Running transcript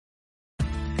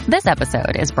This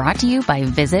episode is brought to you by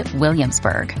Visit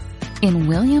Williamsburg. In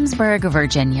Williamsburg,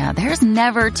 Virginia, there's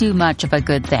never too much of a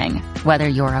good thing. Whether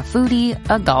you're a foodie,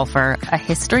 a golfer, a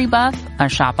history buff, a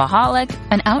shopaholic,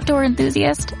 an outdoor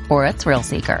enthusiast, or a thrill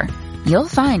seeker, you'll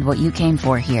find what you came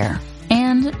for here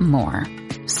and more.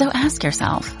 So ask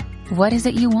yourself, what is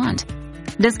it you want?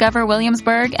 Discover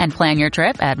Williamsburg and plan your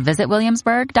trip at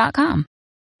visitwilliamsburg.com.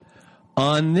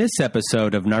 On this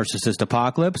episode of Narcissist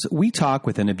Apocalypse, we talk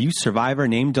with an abuse survivor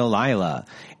named Delilah.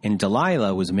 And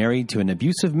Delilah was married to an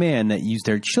abusive man that used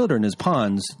their children as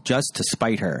pawns just to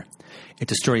spite her.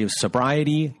 It's a story of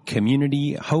sobriety,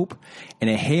 community, hope, and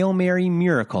a Hail Mary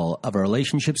miracle of a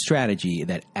relationship strategy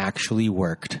that actually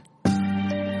worked.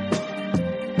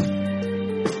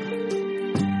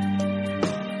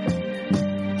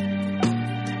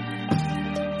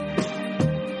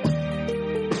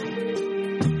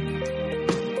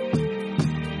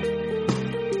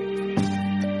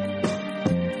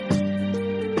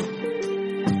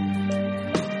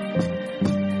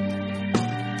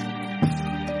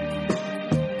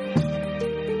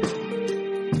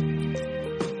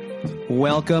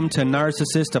 Welcome to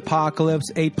Narcissist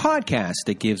Apocalypse, a podcast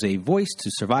that gives a voice to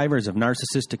survivors of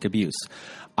narcissistic abuse.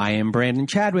 I am Brandon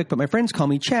Chadwick, but my friends call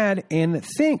me Chad, and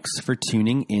thanks for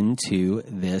tuning into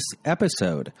this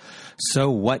episode.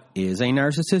 So what is a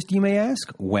narcissist, you may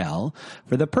ask? Well,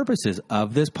 for the purposes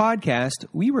of this podcast,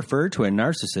 we refer to a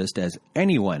narcissist as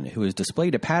anyone who has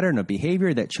displayed a pattern of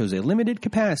behavior that shows a limited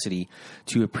capacity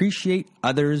to appreciate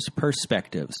others'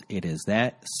 perspectives. It is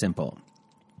that simple.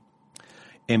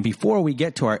 And before we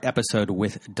get to our episode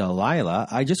with Delilah,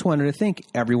 I just wanted to thank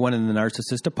everyone in the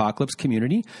Narcissist Apocalypse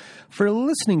community for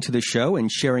listening to the show and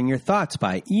sharing your thoughts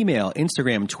by email,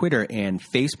 Instagram, Twitter, and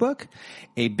Facebook.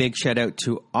 A big shout out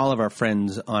to all of our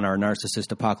friends on our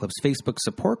Narcissist Apocalypse Facebook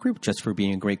support group, just for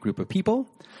being a great group of people.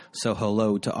 So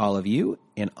hello to all of you.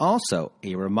 And also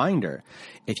a reminder,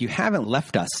 if you haven't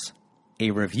left us a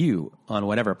review on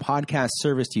whatever podcast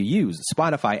service you use,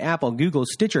 Spotify, Apple, Google,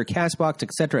 Stitcher, CastBox,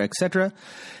 etc.,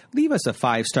 leave us a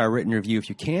 5-star written review if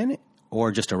you can,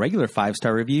 or just a regular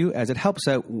 5-star review, as it helps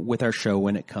out with our show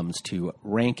when it comes to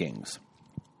rankings.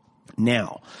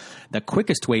 Now, the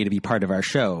quickest way to be part of our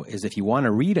show is if you want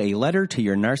to read a letter to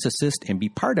your narcissist and be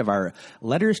part of our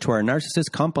Letters to Our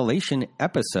Narcissist compilation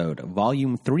episode,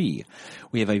 Volume 3.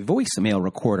 We have a voicemail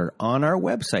recorder on our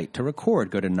website to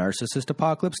record. Go to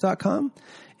narcissistapocalypse.com.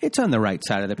 It's on the right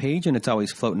side of the page, and it's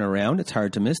always floating around. It's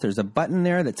hard to miss. There's a button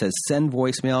there that says Send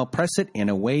Voicemail. Press it, and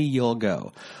away you'll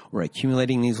go. We're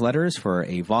accumulating these letters for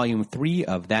a Volume 3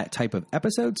 of that type of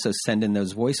episode, so send in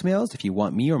those voicemails. If you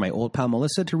want me or my old pal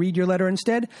Melissa to read your letter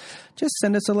instead, just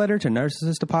send us a letter to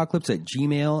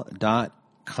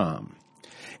narcissistapocalypse@gmail.com.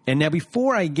 And now,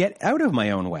 before I get out of my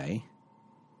own way,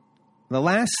 the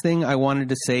last thing I wanted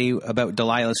to say about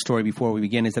Delilah's story before we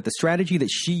begin is that the strategy that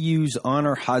she used on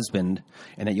her husband,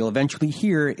 and that you'll eventually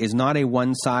hear, is not a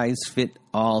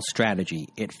one-size-fit-all strategy.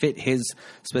 It fit his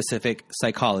specific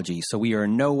psychology. So we are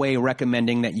in no way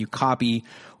recommending that you copy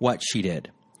what she did.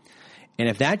 And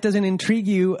if that doesn't intrigue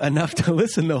you enough to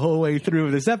listen the whole way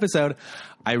through this episode,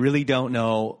 I really don't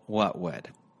know what would.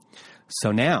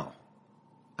 So now,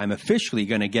 I'm officially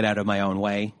going to get out of my own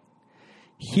way.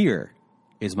 Here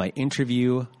is my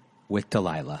interview with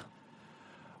Delilah.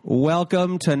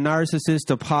 Welcome to Narcissist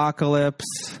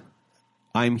Apocalypse.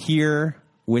 I'm here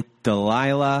with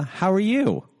Delilah. How are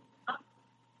you?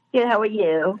 Good, how are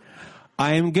you?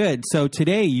 I am good. So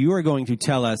today you are going to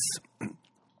tell us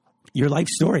your life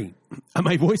story.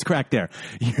 My voice cracked there.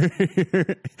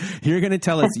 You're going to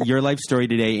tell us your life story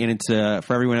today, and it's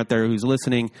for everyone out there who's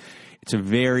listening. It's a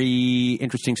very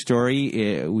interesting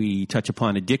story. We touch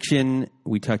upon addiction.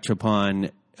 We touch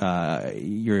upon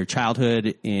your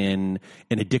childhood in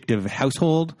an addictive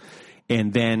household,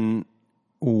 and then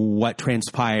what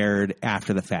transpired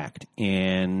after the fact.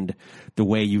 And the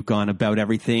way you've gone about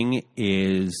everything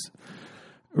is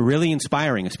really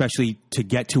inspiring, especially to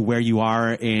get to where you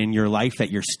are in your life,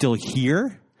 that you're still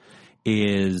here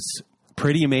is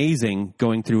pretty amazing,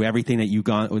 going through everything that you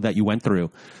went through.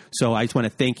 So I just want to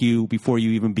thank you before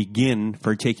you even begin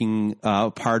for taking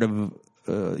part of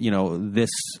this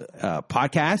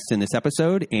podcast and this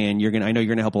episode. And I know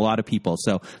you're gonna help a lot of people.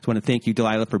 So I just want to thank you,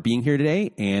 Delilah, for being here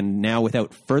today. And now,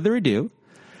 without further ado,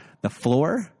 the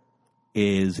floor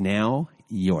is now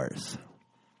yours.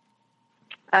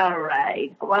 All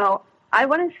right. Well, I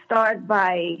want to start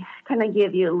by kind of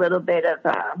give you a little bit of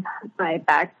my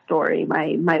backstory,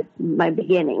 my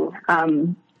beginning.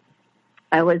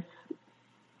 I was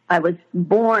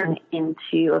born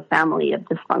into a family of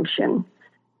dysfunction,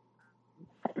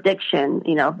 addiction,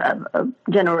 a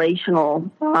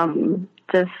generational,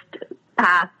 just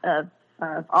path of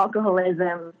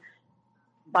alcoholism,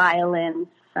 violence,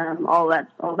 all that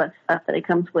stuff that it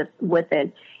comes with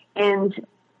it. And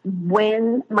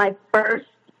when my first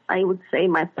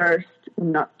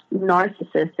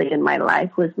narcissistic in my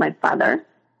life was my father.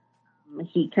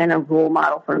 He kind of role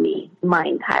model for me my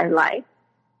entire life.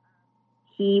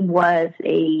 He was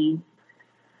a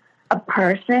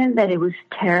person that it was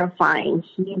terrifying.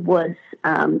 He would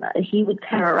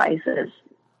terrorize us.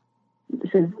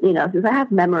 Since I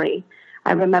have memory,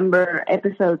 I remember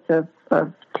episodes of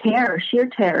terror, sheer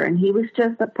terror, and he was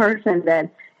just a person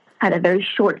that had a very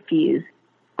short fuse.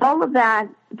 All of that,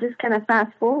 just kind of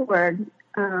fast forward,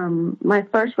 my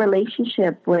first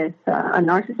relationship with a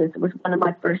narcissist was one of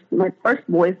my first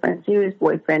boyfriend, serious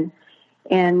boyfriend,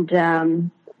 and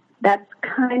that's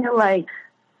kind of like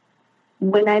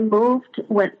when I moved.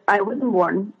 When I wasn't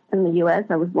born in the U.S.,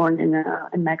 I was born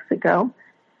in Mexico,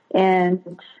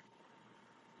 and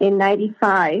in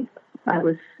 '95, I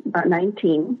was about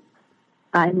 19.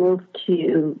 I moved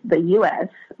to the U.S.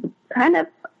 Kind of,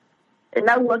 and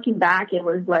now looking back, it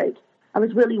was like I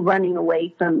was really running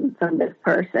away from this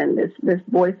person, this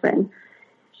boyfriend.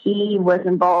 He was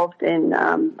involved in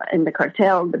the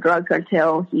cartel, the drug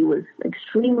cartel. He was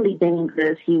extremely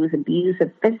dangerous. He was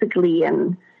abusive physically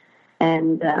and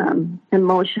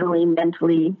emotionally,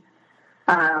 mentally.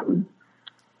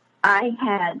 I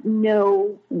had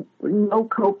no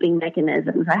coping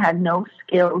mechanisms. I had no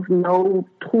skills, no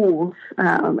tools,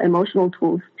 emotional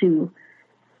tools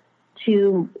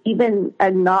to even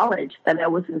acknowledge that I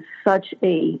was in such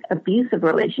a abusive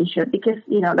relationship, because,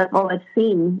 that's all I've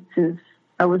seen since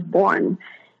I was born.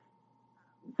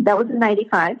 That was in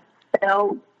 '95.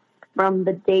 So from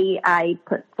the day I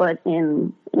put foot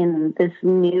in this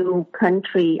new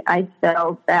country, I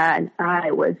felt that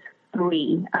I was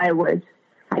free. I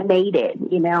made it.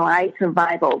 I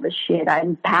survived all the shit. I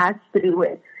passed through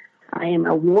it. I am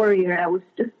a warrior. I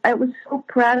was so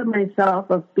proud of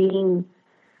myself of being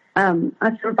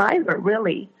a survivor,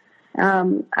 really.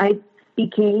 I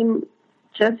became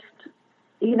just,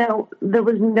 there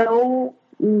was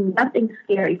nothing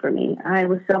scary for me. I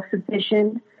was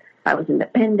self-sufficient. I was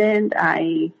independent.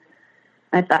 I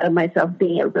thought of myself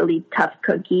being a really tough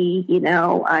cookie.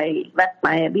 I left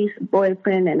my abusive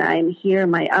boyfriend and I'm here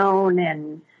on my own.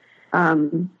 And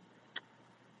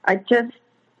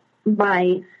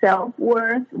my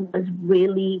self-worth was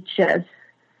really just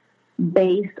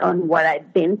based on what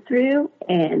I've been through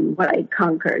and what I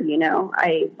conquered.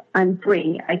 I'm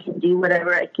free. I can do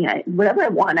whatever I can, whatever I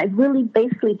want. I really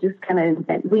basically just kind of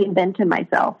reinvented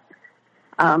myself.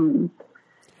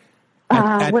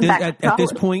 At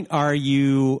this point, are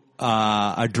you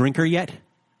a drinker yet?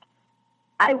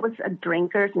 I was a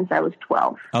drinker since I was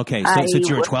 12. Okay, so since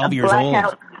you were 12 years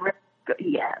old.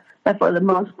 Yes, but for the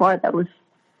most part, that was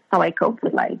how I coped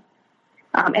with life.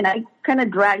 And I kind of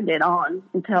dragged it on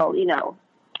until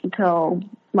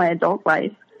my adult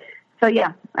life. So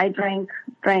yeah, I drank.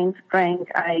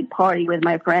 I partied with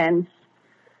my friends.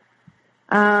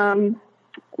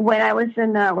 When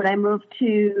I moved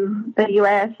to the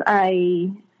U.S.,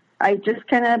 I just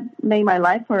kind of made my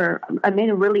life I made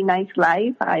a really nice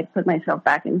life. I put myself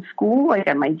back in school. I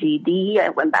got my GED. I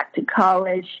went back to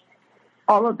college.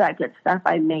 All of that good stuff.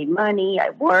 I made money.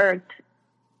 I worked.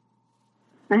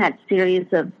 I had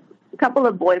a couple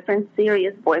of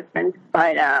serious boyfriends,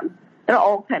 but they're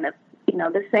all kind of,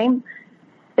 the same.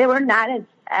 They were not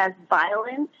as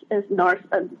violent as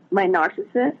my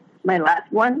narcissist, my last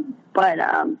one, but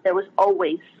there was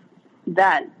always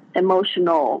that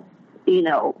emotional,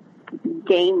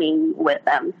 gaming with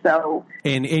them. So,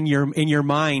 and in your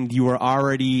mind, you were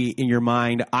already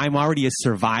I'm already a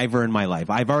survivor in my life.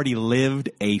 I've already lived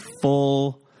a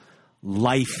full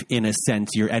life, in a sense.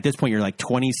 At this point, you're like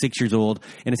 26 years old.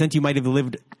 In a sense, you might have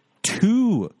lived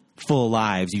 2 full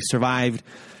lives. You survived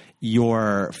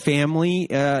your family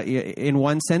in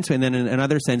one sense, and then in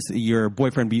another sense, your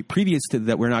boyfriend previous to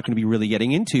that we're not going to be really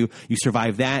getting into, you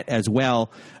survived that as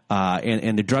well,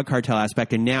 and the drug cartel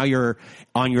aspect, and now you're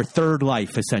on your 3rd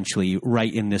life, essentially,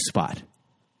 right in this spot.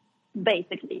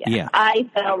 Basically, yeah. I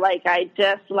felt like I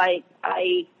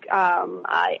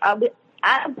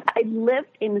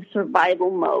lived in survival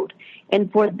mode.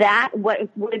 And for that, what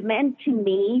it meant to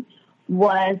me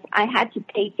was I had to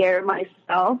take care of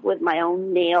myself with my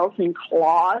own nails and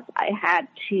claws.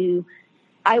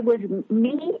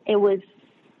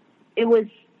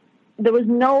 There was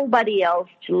nobody else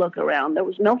to look around. There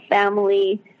was no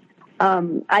family.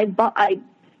 I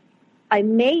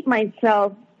made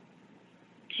myself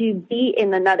to be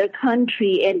in another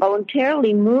country and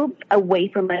voluntarily moved away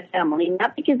from my family,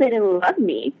 not because they didn't love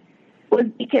me, was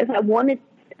because I wanted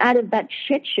out of that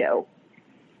shit show.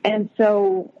 And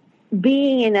so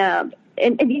being in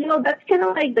and you know, that's kind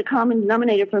of like the common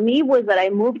denominator for me was that I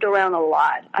moved around a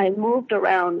lot. I moved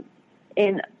around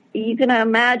you can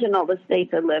imagine all the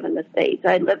states I live in the States.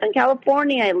 I lived in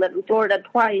California. I lived in Florida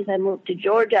twice. I moved to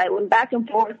Georgia. I went back and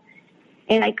forth,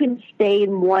 and I couldn't stay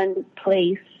in one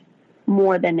place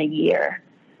more than a year.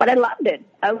 But I loved it.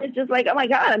 I was just like, oh my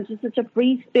God, I'm just such a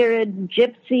free spirit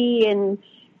gypsy. And,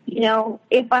 you know,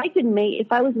 if I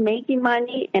was making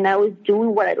money and I was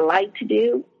doing what I like to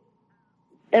do,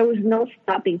 there was no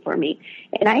stopping for me.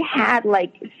 And I had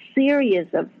like a series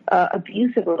of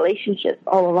abusive relationships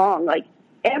all along. Like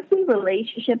every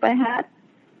relationship I had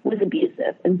was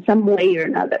abusive in some way or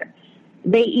another.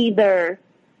 They either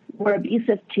were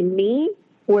abusive to me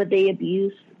or they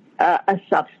abused a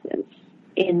substance.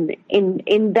 In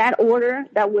that order,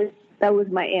 that was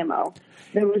my MO.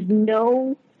 There was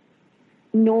no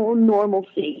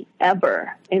normalcy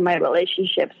ever in my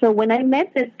relationship. So when I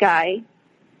met this guy,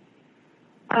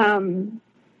 I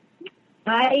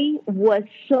was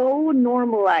so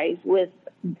normalized with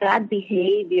bad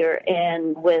behavior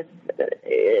and with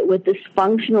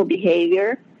dysfunctional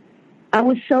behavior. I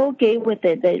was so okay with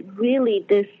it that really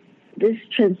this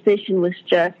transition was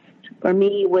just, for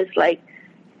me, was like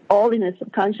all in a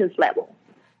subconscious level.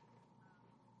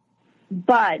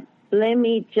 But let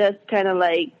me just kind of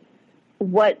like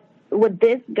what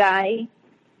this guy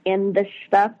and the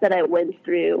stuff that I went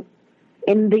through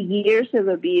in the years of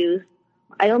abuse,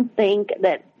 I don't think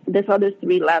that this other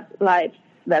 3 lives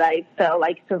that I felt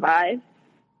like survived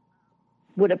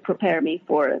would have prepared me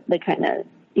for the kind of,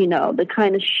 you know, the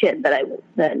kind of shit that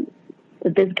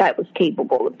this guy was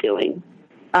capable of doing.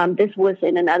 This was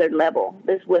in another level.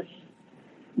 This was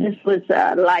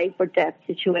a life or death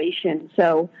situation.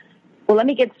 So, well, let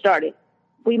me get started.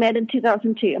 We met in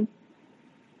 2002.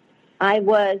 I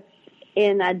was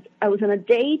on a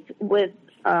date with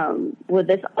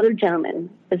this other gentleman,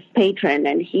 this patron,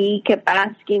 and he kept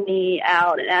asking me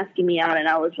out, and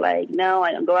I was like, no,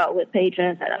 I don't go out with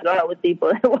patrons, I don't go out with people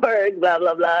at work, blah,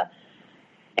 blah, blah.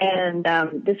 And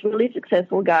this really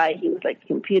successful guy, he was like a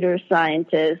computer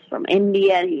scientist from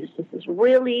India, and he was just this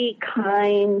really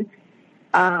kind,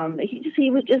 he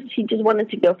just wanted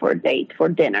to go for a date, for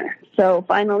dinner. So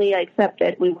finally I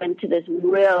accepted. We went to this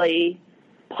really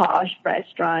posh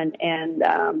restaurant in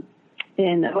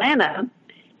Atlanta.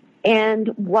 And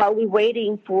while we were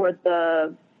waiting for it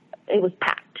was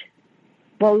packed.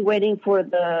 While we were waiting for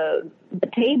the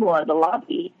table at the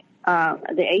lobby,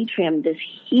 the atrium, this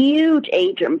huge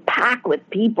atrium packed with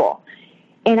people.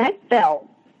 And I felt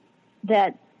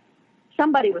that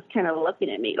somebody was kind of looking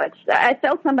at me. Like I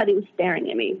felt somebody was staring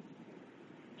at me.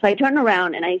 So I turn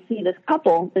around and I see this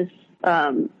couple, this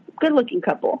good-looking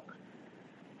couple.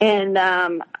 And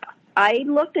I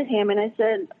looked at him and I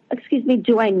said, excuse me,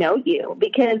 do I know you?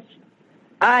 Because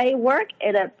I work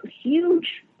at a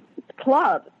huge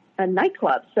club, a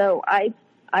nightclub. So I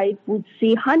would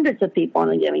see hundreds of people on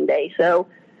a given day. So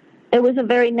it was a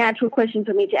very natural question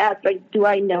for me to ask, like, do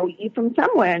I know you from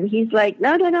somewhere? And he's like,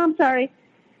 no, I'm sorry.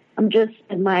 I'm just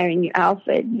admiring your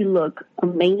outfit. You look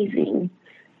amazing.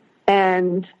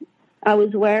 And I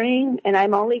was wearing, and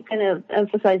I'm only going to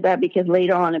emphasize that because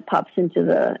later on it pops into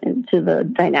the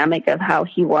dynamic of how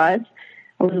he was.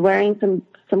 I was wearing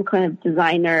some kind of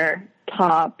designer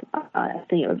top. I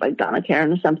think it was like Donna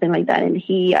Karan or something like that. And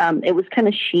he, it was kind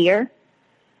of sheer,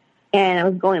 and I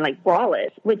was going like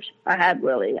braless, which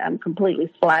I'm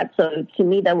completely flat. So to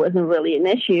me, that wasn't really an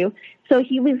issue. So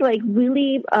he was like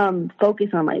really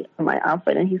focused on my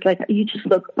outfit, and he's like, "You just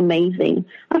look amazing."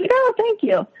 I was like, "Oh, thank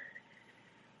you."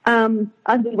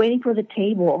 I've been waiting for the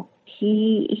table.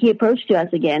 He approached us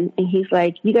again, and he's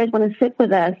like, "You guys want to sit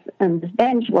with us on this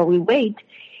bench while we wait?"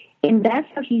 And that's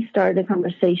how he started a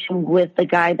conversation with the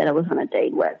guy that I was on a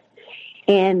date with.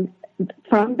 And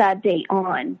from that day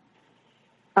on,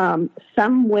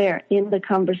 somewhere in the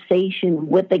conversation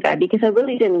with the guy, because I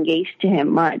really didn't engage to him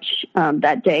much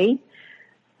that day,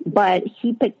 but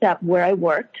he picked up where I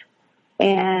worked,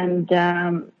 and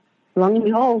long and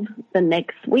behold, the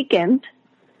next weekend,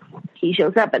 he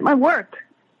shows up at my work,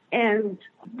 and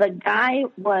the guy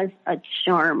was a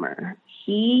charmer.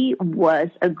 He was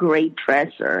a great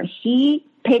dresser. He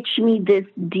pitched me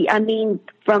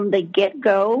from the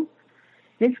get-go,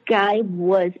 this guy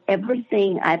was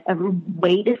everything I've ever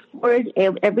waited for.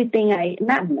 Everything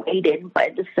not waited, but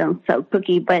it just sounds so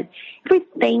cookie, but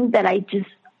everything that I just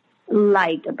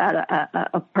liked about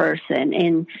a person.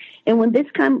 And when this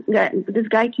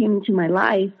guy came into my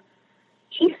life,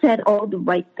 he said all the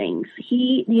right things.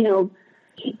 He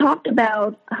talked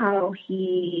about how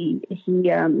his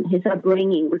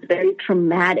upbringing was very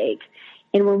traumatic.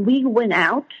 And when we went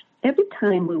out every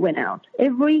time we went out,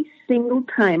 every single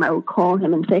time I would call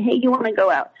him and say, hey, you want to go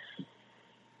out?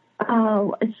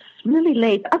 Oh, it's really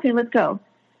late. Okay, let's go.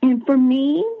 And for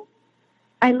me,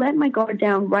 I let my guard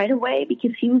down right away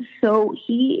because he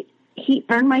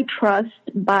earned my trust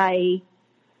by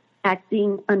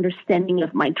acting understanding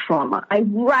of my trauma.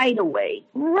 Right away,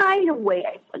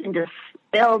 I fucking just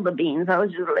spilled the beans. I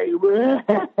was just like,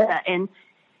 and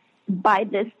by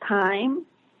this time,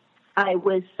 I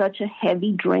was such a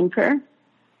heavy drinker,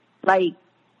 like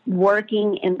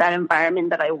working in that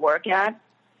environment that I work at,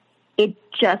 it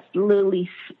just literally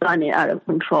spun it out of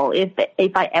control. If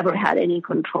I ever had any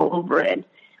control over it,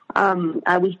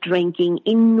 I was drinking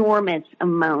enormous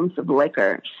amounts of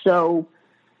liquor. So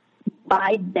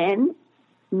by then,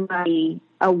 my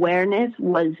awareness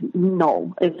was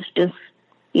null. It was just,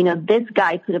 this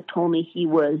guy could have told me he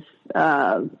was,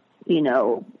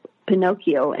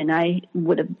 Pinocchio, and I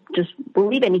would have just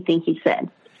believed anything he said.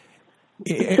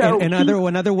 So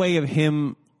another way of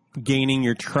him gaining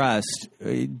your trust,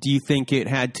 do you think it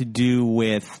had to do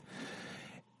with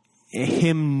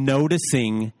him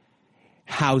noticing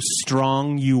how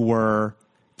strong you were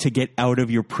to get out of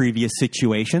your previous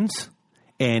situations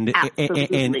and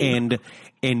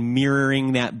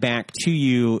mirroring that back to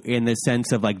you in the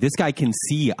sense of like, this guy can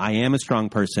see I am a strong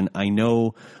person. I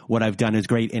know what I've done is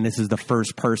great. And this is the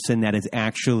first person that is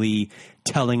actually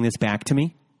telling this back to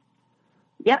me.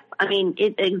 Yep. I mean,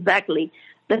 exactly.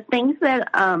 The things that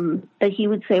he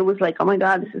would say was like, oh my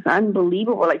God, this is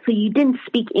unbelievable. Like, so you didn't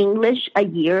speak English a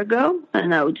year ago?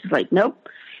 And I was just like, nope.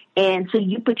 And so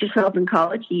you put yourself in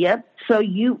college? Yep. So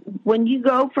when you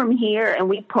go from here and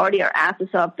we party our asses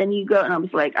off, then you go, and I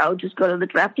was like, I'll just go to the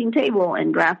drafting table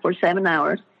and draft for 7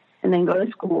 hours and then go to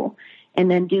school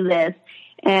and then do this.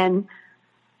 And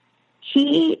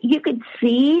you could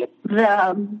see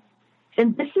and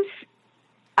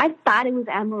I thought it was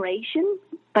admiration,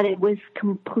 but it was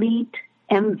complete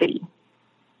envy.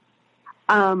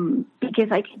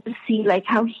 Because I could just see like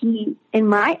how in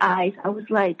my eyes, I was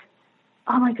like,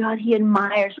 oh my God, he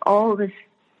admires all these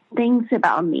things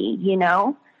about me,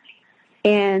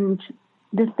 And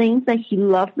the things that he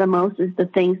loved the most is the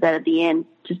things that at the end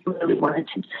just really wanted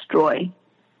to destroy.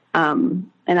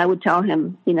 And I would tell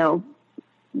him, you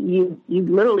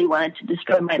literally wanted to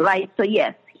destroy my life. So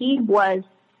yes, he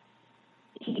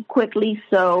quickly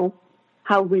saw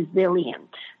how resilient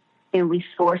and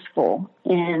resourceful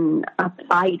and a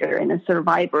fighter and a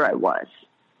survivor I was.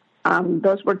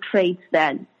 Those were traits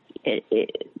that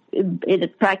it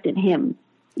attracted him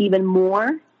even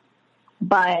more.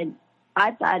 But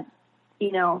I thought he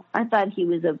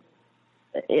was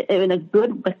in a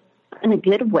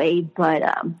good way, but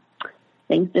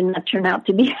things did not turn out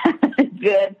to be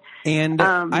good. And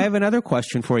I have another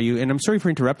question for you, and I'm sorry for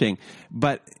interrupting,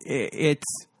 but it's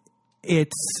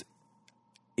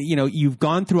you've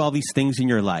gone through all these things in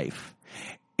your life,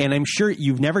 and I'm sure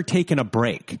you've never taken a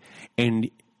break, and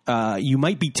you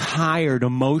might be tired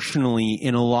emotionally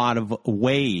in a lot of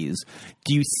ways.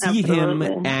 Do you see Absolutely.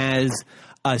 him as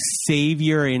a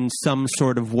savior in some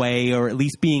sort of way, or at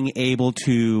least being able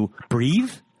to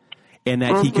breathe? And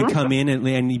that he could come in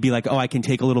and he'd be like, oh, I can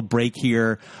take a little break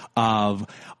here of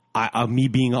me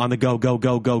being on the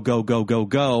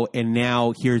go. And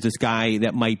now here's this guy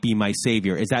that might be my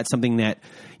savior. Is that something that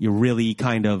you really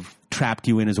kind of trapped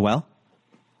you in as well?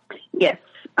 Yes.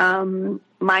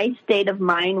 My state of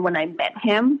mind when I met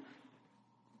him,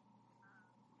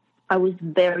 I was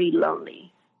very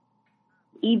lonely.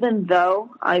 Even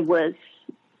though I was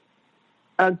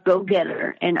a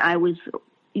go-getter and I was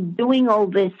doing all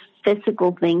this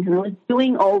physical things and I was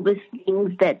doing all these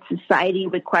things that society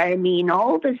required me and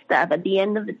all this stuff, at the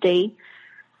end of the day,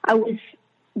 I was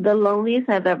the loneliest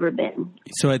I've ever been.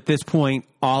 So at this point,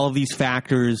 all of these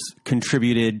factors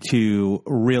contributed to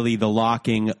really the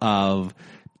locking of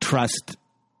trust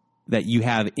that you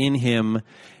have in him.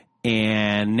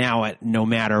 And now no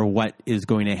matter what is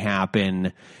going to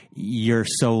happen, you're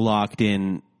so locked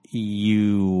in,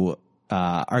 you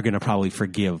are going to probably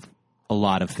forgive a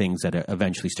lot of things that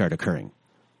eventually start occurring.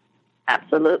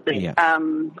 Absolutely. Yeah.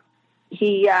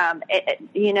 He,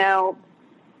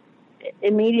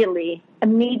 immediately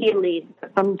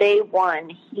from day one,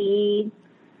 he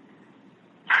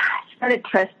started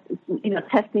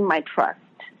testing my trust,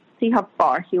 see how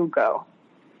far he'll go.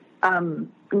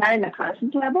 Not in a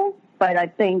conscious level, but I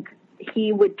think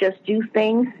he would just do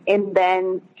things, and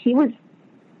then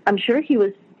I'm sure he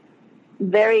was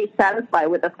very satisfied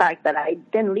with the fact that I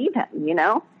didn't leave him,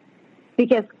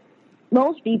 because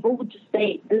most people would just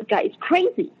say, this guy is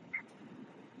crazy.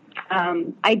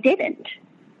 I didn't,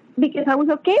 because I was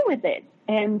okay with it.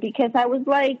 And because I was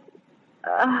like,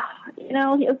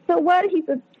 so what? He's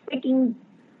a freaking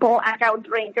blackout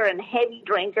drinker and heavy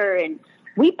drinker, and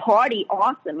we party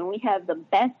awesome, and we have the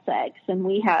best sex, and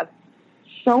we have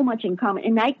so much in common.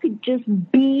 And I could just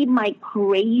be my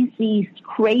craziest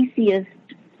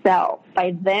self.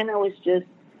 By then, I was just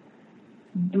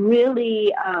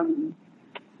really,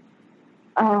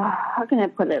 how can I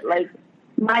put it? Like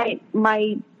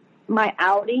my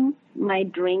outings, my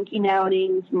drinking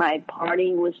outings, my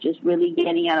partying was just really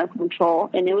getting out of control.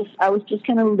 And I was just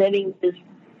kind of living this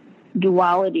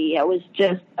duality. I was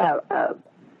just,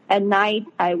 at night,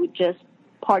 I would just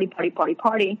party.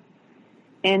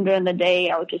 And during the day,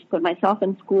 I would just put myself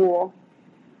in school,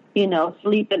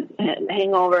 sleep and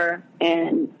hangover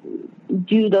and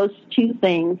do those two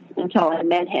things until I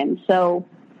met him. So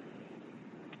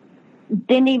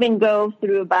didn't even go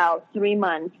through about 3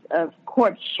 months of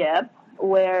courtship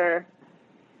where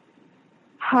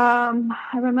I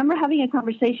remember having a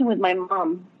conversation with my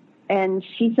mom, and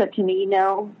she said to me,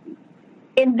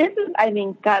 and this is,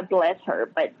 God bless her,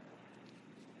 but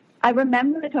I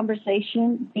remember the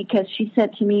conversation because she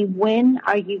said to me, when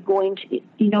are you going to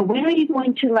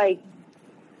like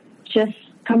just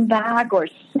come back or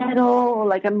settle?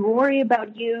 Like, I'm worried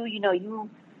about you,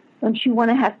 don't you want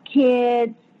to have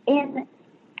kids? And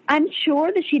I'm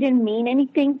sure that she didn't mean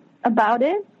anything about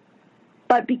it,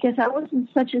 but because I was in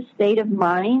such a state of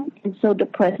mind and so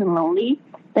depressed and lonely,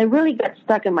 that really got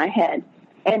stuck in my head.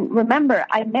 And remember,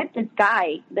 I met this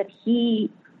guy that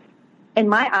in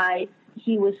my eyes,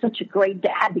 he was such a great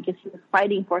dad because he was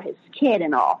fighting for his kid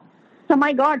and all. So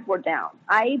my guards were down.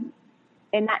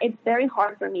 It's very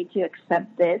hard for me to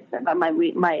accept this about my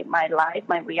life,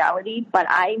 my reality, but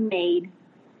I made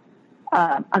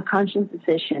a conscious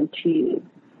decision to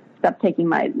stop taking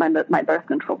my birth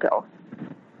control pills.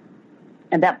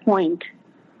 At that point,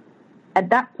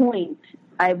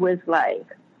 I was like,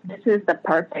 this is the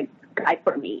perfect guy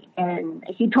for me. And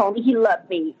he told me he loved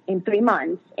me in 3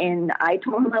 months, and I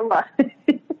told him I loved him.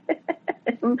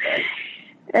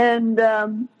 And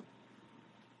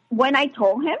when I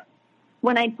told him,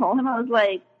 I was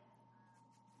like,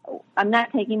 I'm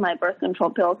not taking my birth control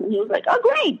pills. And he was like, oh,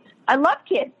 great. I love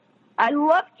kids.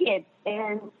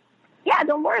 And yeah,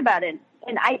 don't worry about it.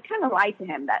 And I kind of lied to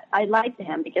him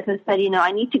because I said,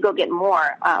 I need to go get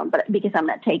more, but because I'm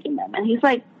not taking them. And he's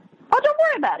like, oh, don't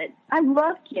worry about it. I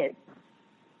love kids.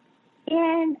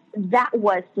 And that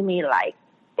was to me like,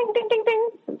 ding, ding, ding, ding.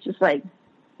 It's just like,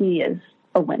 he is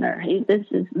a winner. This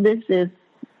is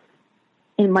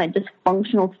in my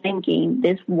dysfunctional thinking,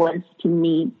 this was to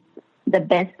me the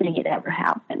best thing that ever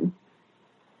happened.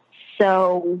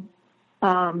 So,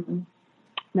 not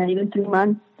even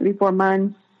 3-4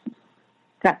 months,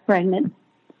 got pregnant.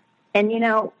 And,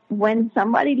 when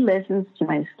somebody listens to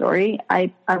my story,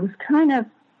 I was kind of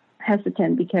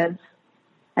hesitant because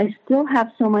I still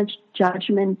have so much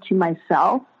judgment to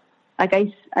myself. Like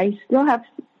I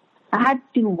had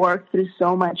to work through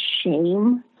so much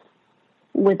shame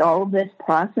with all of this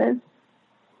process.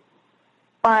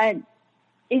 But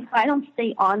if I don't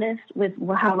stay honest with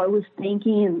how I was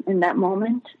thinking in that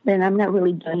moment, then I'm not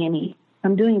really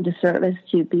I'm doing disservice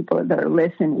to people that are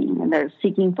listening and they're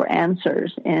seeking for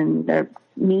answers and they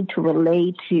need to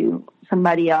relate to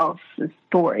somebody else's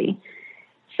story.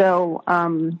 So,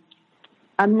 I'm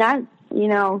not,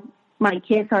 my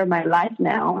kids are my life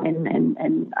now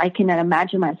and I cannot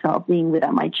imagine myself being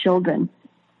without my children.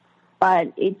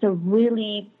 But it's a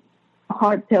really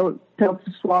hard pill to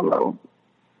swallow,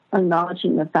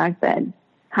 acknowledging the fact that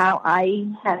how I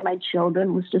had my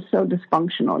children was just so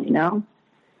dysfunctional,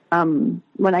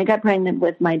 When I got pregnant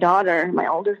with my daughter, my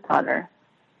oldest daughter,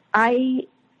 I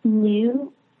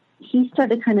knew he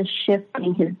started kind of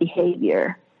shifting his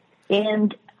behavior.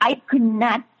 And I could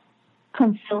not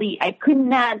put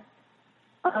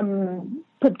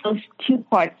those two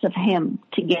parts of him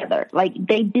together. Like,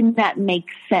 they did not make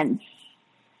sense.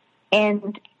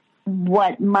 And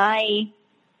what my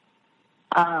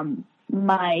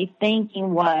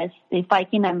thinking was, if I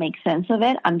cannot make sense of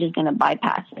it, I'm just going to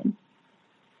bypass it.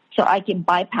 So I keep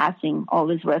bypassing all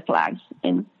these red flags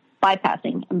and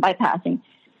bypassing.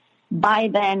 By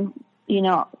then,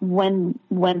 when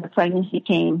the pregnancy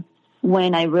came,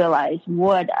 when I realized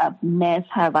what a mess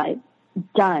have I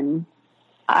done,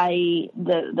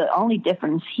 the only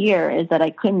difference here is that I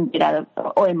couldn't get out of,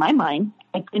 or in my mind,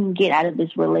 I couldn't get out of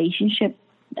this relationship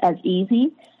as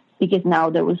easy because now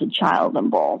there was a child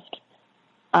involved.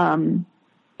 And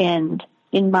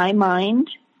in my mind,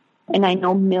 and I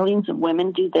know millions of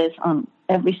women do this on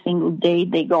every single day,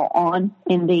 they go on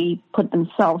and they put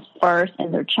themselves first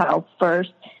and their child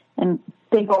first. And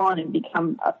they go on and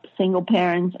become single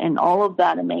parents and all of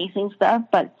that amazing stuff.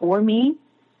 But for me,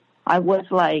 I was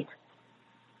like,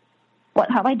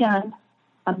 what have I done?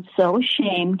 I'm so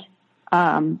ashamed.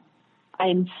 I'm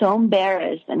so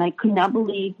embarrassed, and I could not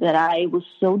believe that I was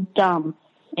so dumb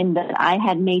and that I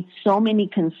had made so many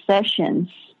concessions,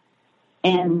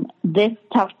 and this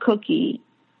tough cookie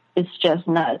is just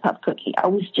not a tough cookie. I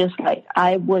was just like,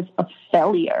 I was a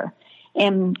failure.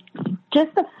 And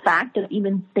just the fact of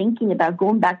even thinking about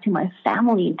going back to my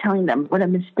family and telling them what a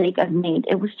mistake I've made,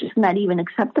 it was just not even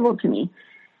acceptable to me.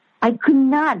 I could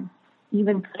not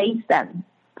even face that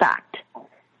fact.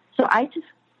 So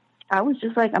I was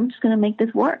just like, I'm just going to make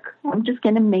this work. I'm just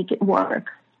going to make it work.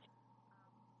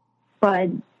 But,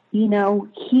 you know,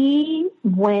 he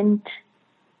went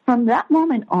from that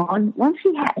moment on, once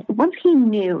he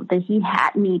knew that he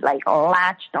had me like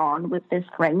latched on with this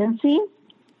pregnancy,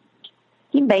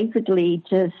 he basically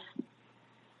just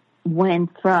went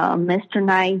from Mr.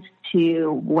 Nice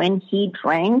to when he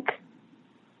drank,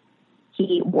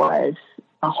 he was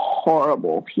a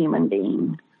horrible human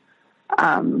being.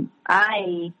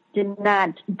 I did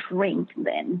not drink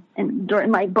then, and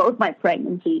during both my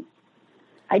pregnancies,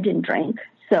 I didn't drink.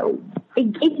 So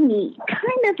it gave me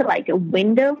kind of like a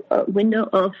window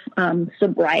of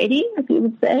sobriety, if you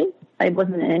would say. I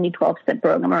wasn't in any 12-step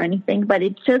program or anything, but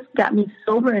it just got me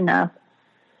sober enough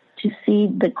to see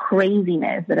the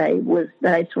craziness that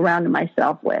I surrounded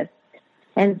myself with.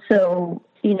 And so,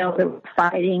 you know, there were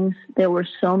fightings. There were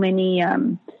so many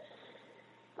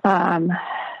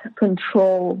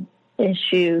control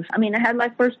issues. I mean, I had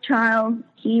my first child.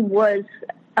 He was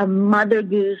a mother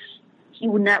goose. He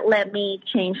would not let me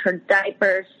change her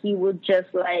diapers. He would just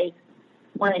like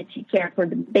wanted to care for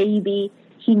the baby.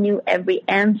 He knew every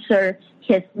answer.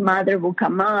 His mother will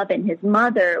come up, and his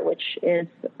mother, which is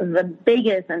the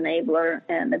biggest enabler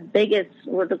and the biggest,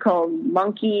 what's it called,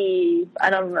 monkey, I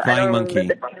don't monkey.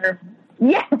 Remember.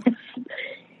 Yes.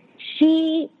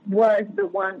 She was the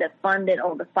one that funded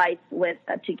all the fights with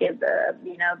to give the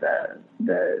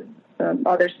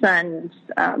other son's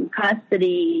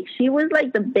custody. She was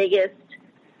like the biggest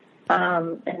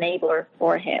enabler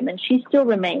for him, and she still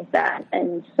remains that.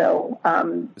 And so,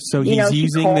 so he's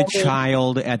using the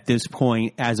child at this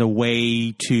point as a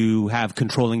way to have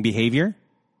controlling behavior.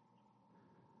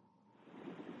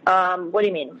 What do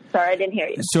you mean? Sorry, I didn't hear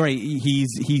you. Sorry,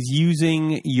 he's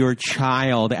using your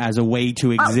child as a way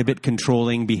to exhibit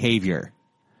controlling behavior.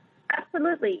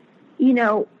 Absolutely. You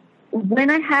know, when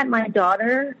I had my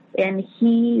daughter, and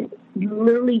he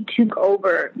literally took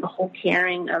over the whole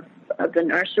caring of the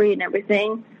nursery and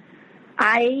everything,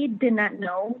 I did not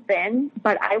know then,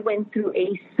 but I went through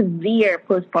a severe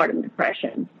postpartum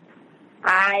depression.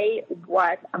 I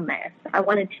was a mess. I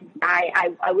wanted to die.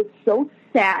 I was so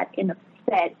sad and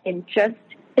upset, and just,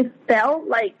 it felt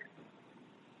like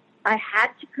I had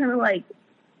to kind of like,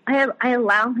 I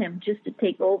allow him just to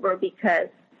take over because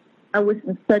I was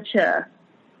in such a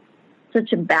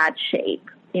bad shape,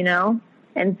 you know?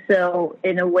 And so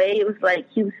in a way it was like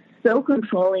he was so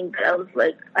controlling that I was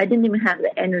like, I didn't even have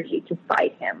the energy to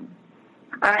fight him.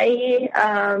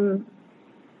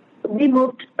 We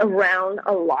moved around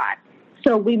a lot.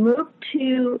 So we moved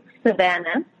to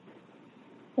Savannah,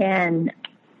 and,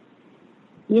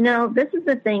 you know, this is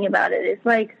the thing about it. It's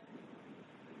like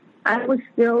I was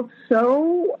still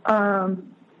so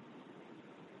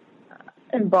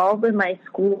involved in my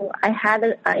school.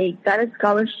 I got a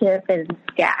scholarship in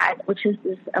SCAD, which is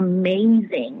this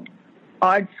amazing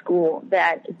art school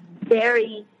that is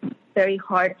very, very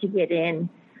hard to get in.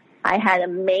 I had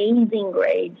amazing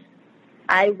grades.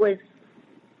 I was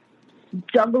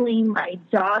juggling my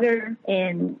daughter,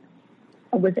 and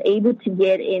I was able to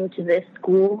get into this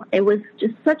school. It was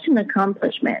just such an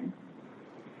accomplishment.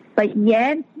 But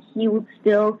yet he would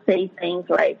still say things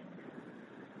like,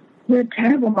 you're a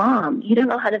terrible mom. You don't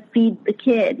know how to feed the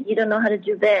kid. You don't know how to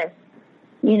do this.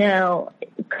 You know,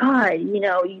 God, you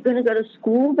know, you're going to go to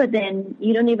school, but then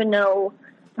you don't even know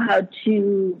how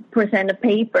to present a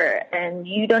paper, and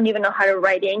you don't even know how to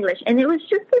write English. And it was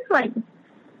just this, like,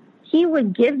 he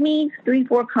would give me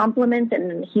 3-4 compliments,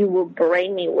 and then he would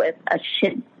berate me with a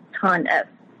shit ton of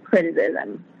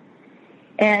criticism.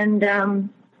 And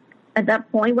at that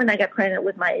point, when I got pregnant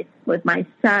with my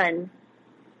son,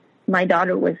 my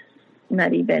daughter was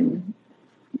not even,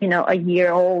 you know, a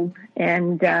year old,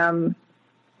 and this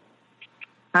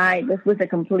was a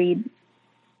complete,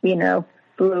 you know,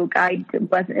 fluke.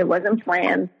 It wasn't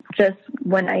planned. Just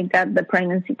when I got the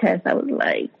pregnancy test, I was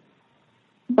like,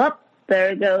 well,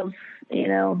 there it goes. You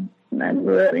know, I'm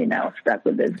really now stuck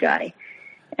with this guy.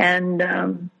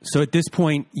 And so at this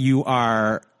point, you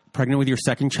are pregnant with your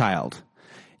second child.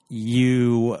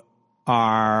 you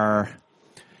are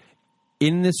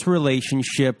in this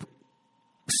relationship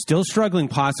still struggling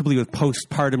possibly with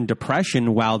postpartum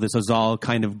depression while this is all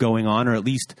kind of going on, or at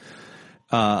least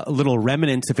little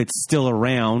remnants if it's still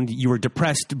around. You were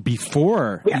depressed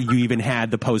before you even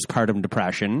had the postpartum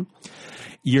depression.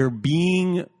 You're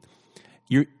being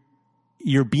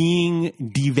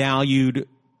devalued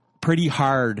pretty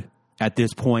hard at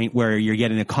this point, where you're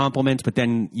getting the compliments, but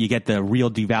then you get the real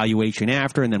devaluation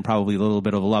after, and then probably a little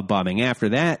bit of a love bombing after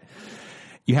that.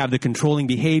 You have the controlling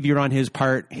behavior on his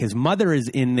part. His mother is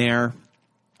in there,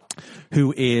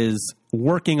 who is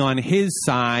working on his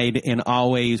side and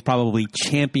always probably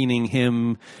championing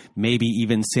him, maybe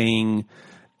even saying,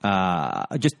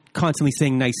 just constantly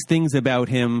saying nice things about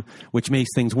him, which makes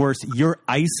things worse. You're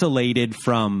isolated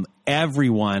from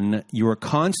everyone. You're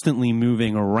constantly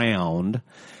moving around.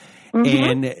 Mm-hmm.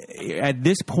 And at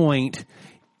this point,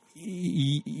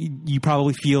 you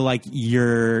probably feel like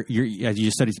you're, as you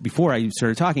just said before I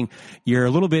started talking, you're a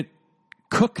little bit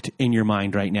cooked in your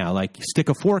mind right now. Like, stick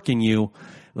a fork in you,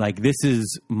 like, this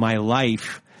is my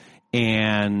life.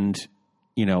 And,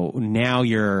 now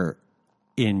you're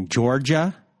in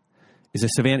Georgia. Is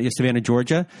it Savannah,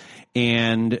 Georgia?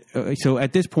 And so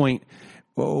at this point,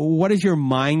 what is your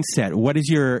mindset? What is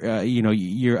your, I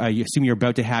assume you're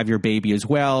about to have your baby as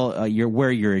well. Where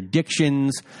are your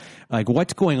addictions? Like,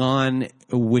 what's going on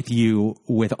with you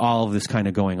with all of this kind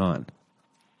of going on?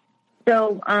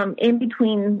 So, in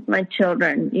between my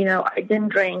children, I didn't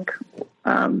drink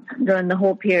during the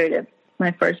whole period of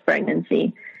my first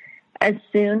pregnancy. As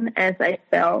soon as I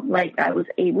felt like I was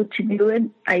able to do it,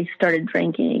 I started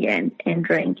drinking again and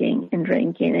drinking and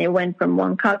drinking. It went from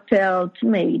one cocktail to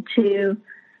maybe two,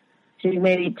 to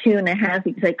maybe 2.5,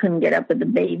 because I couldn't get up with the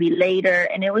baby later.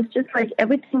 And it was just like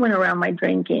everything went around my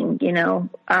drinking,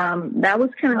 That was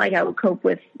kind of like I would cope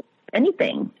with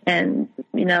anything. And,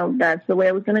 that's the way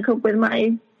I was going to cope with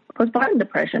my postpartum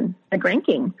depression, by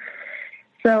drinking.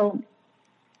 So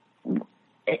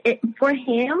for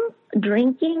him,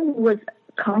 drinking was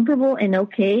comfortable and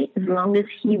okay as long as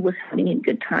he was having a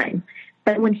good time.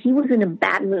 But when he was in a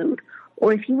bad mood,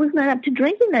 or if he was not up to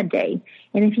drinking that day,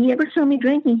 and if he ever saw me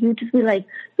drinking, he would just be like,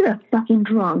 "You're a fucking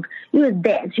drunk. You're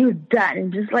this. You're that,"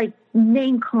 and just like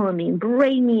name calling me and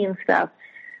berate me and stuff.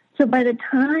 So by the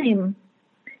time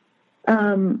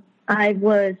I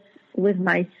was with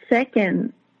my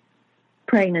second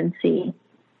pregnancy,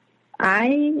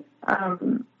 I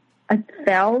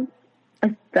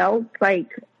felt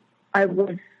like I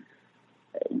was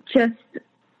just,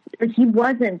 he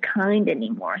wasn't kind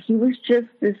anymore. He was just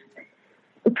this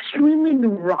extremely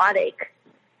neurotic,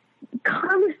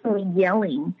 constantly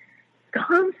yelling,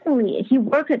 constantly. He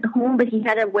worked at home, but he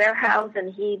had a warehouse,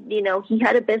 and he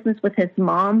had a business with his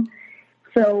mom.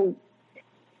 So,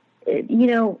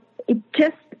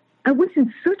 I was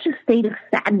in such a state of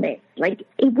sadness. Like,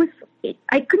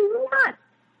 I could not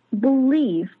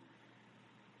believe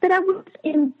that I was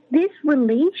in this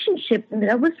relationship, and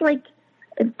that I was like,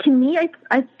 to me,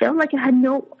 I felt like I had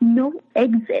no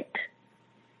exit.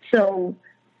 So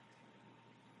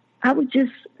I would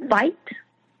just fight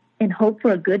and hope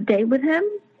for a good day with him.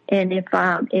 And if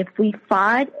we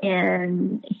fought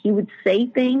and he would say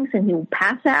things and he would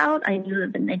pass out, I knew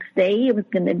that the next day it was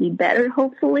going to be better,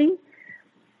 hopefully.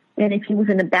 And if he was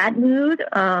in a bad mood,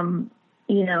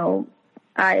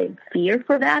 I feared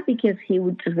for that, because he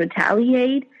would just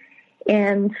retaliate.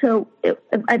 And so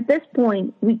at this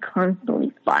point, we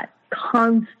constantly fought,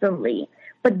 constantly.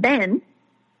 But then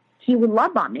he would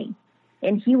love on me,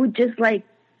 and he would just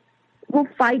we'll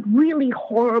fight really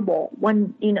horrible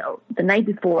the night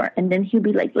before. And then he'll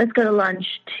be like, "Let's go to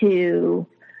lunch to,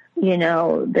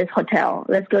 this hotel.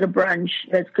 Let's go to brunch.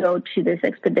 Let's go to this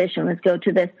expedition. Let's go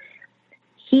to this."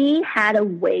 He had a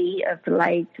way of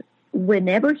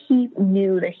whenever he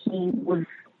knew that he was,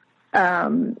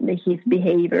 that his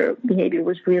behavior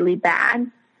was really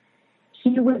bad,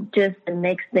 he would just, the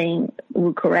next thing,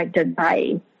 would correct it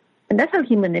by, and that's how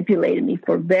he manipulated me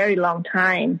for a very long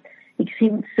time. Because he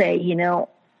would say,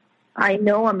 "I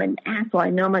know I'm an asshole. I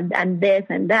know I'm this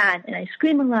and that, and I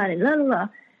scream a lot and la la la,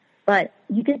 but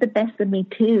you get the best of me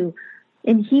too."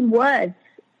 And he was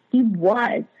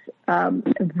a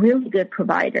really good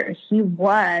provider. He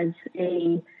was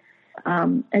a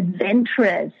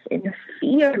adventurous and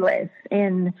fearless,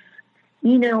 and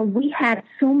we had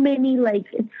so many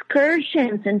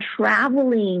excursions and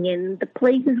traveling and the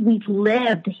places we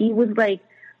lived. He was the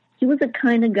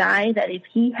kind of guy that if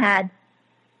he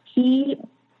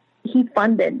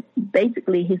funded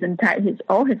basically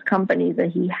all his companies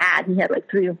that he had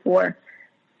 3 or 4.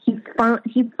 He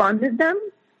funded them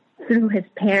through his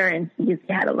parents because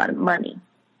he had a lot of money.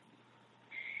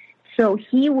 So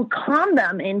he would calm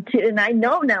them and I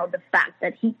know now the fact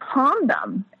that he calmed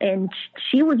them, and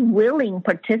she was willing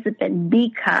participant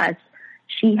because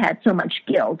she had so much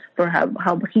guilt for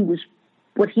what he was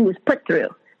put through,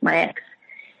 my ex.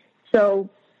 So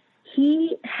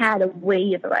he had a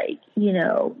way of like,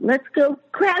 let's go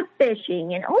crab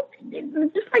fishing and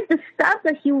just like the stuff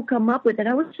that he would come up with. And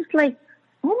I was just like,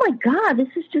 oh my God,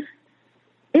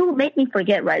 it will make me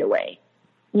forget right away,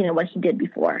 what he did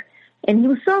before. And he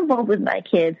was so involved with my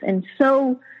kids. And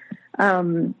so, he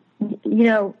was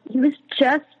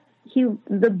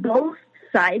the both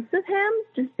sides of him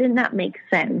just did not make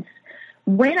sense.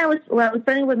 When I was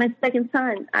pregnant with my second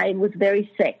son, I was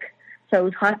very sick. So I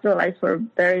was hospitalized for a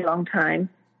very long time.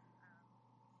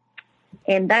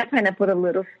 And that kind of put a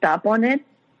little stop on it.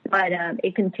 But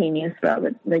it continues throughout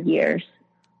the years.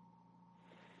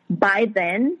 By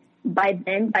the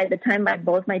time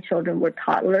both my children were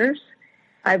toddlers,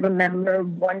 I remember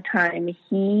one time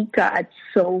he got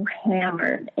so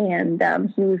hammered and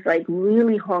he was like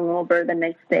really hungover the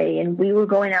next day, and we were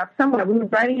going out somewhere. We were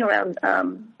driving around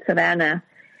Savannah,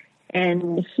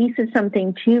 and he said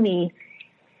something to me,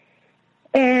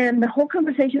 and the whole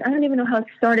conversation, I don't even know how it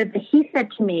started, but he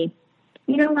said to me,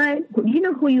 you know what? You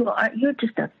know who you are? You're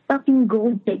just a fucking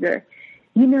gold digger.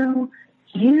 He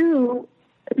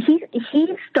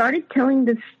started telling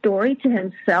this story to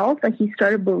himself, like he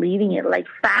started believing it, like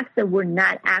facts that were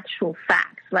not actual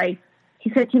facts. Like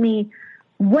he said to me,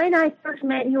 when I first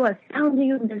met you, I found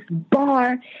you in this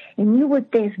bar and you were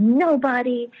this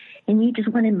nobody and you just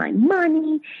wanted my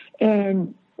money.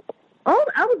 And I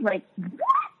was like,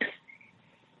 what?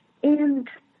 And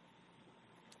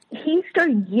he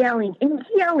started yelling and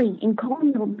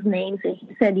calling all those names. And he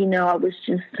said, I was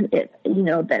just,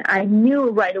 that I knew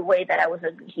right away that I was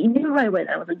a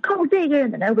gold digger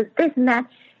and that I was this and that.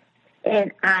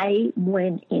 And I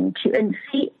went into, and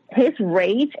see, his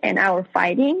rage and our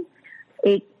fighting,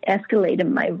 it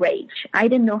escalated my rage. I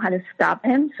didn't know how to stop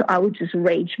him, so I would just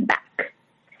rage back.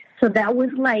 So that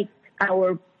was like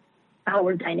our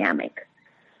dynamic.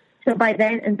 So by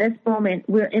then, in this moment,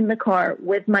 we're in the car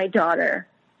with my daughter.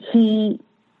 He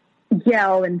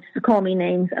yelled and called me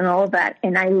names and all of that,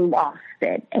 and I lost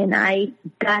it. And I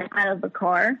got out of the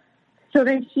car. So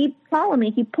then he followed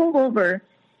me. He pulled over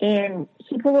into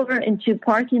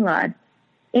parking lot.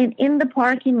 And in the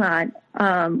parking lot,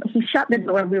 he shut the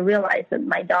door. We realized that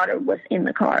my daughter was in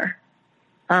the car.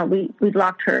 We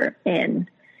locked her in.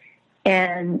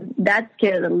 And that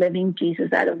scared the living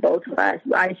Jesus out of both of us.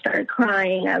 I started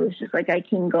crying. I was just like, I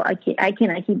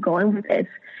cannot keep going with this.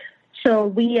 So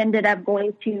we ended up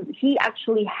going to, he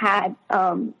actually had,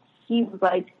 he was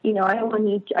like, I don't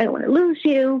want to lose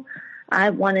you. I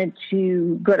wanted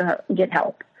to go to get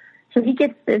help. So he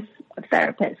gets this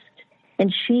therapist,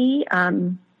 and we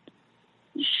had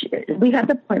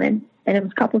the appointment, and it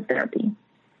was couples therapy.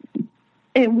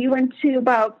 And we went to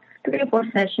about 3 or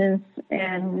 4 sessions,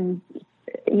 and,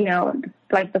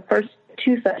 like the first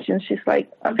 2 sessions, she's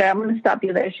like, okay, I'm going to stop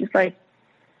you there. She's like,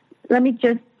 let me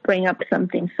just bring up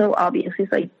something so obvious.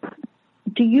 He's like,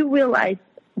 do you realize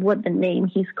what the name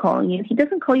he's calling you? He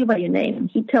doesn't call you by your name.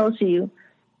 He tells you,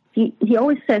 he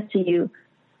always says to you,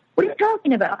 what are you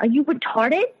talking about? Are you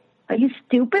retarded? Are you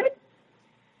stupid?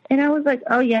 And I was like,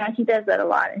 oh yeah, he does that a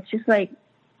lot. It's just like,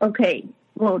 okay,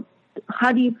 well,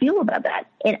 how do you feel about that?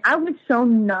 And I was so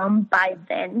numb by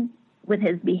then with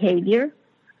his behavior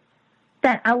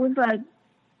that I was like,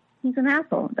 he's an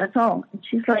asshole. That's all. And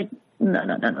she's like,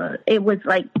 no. It was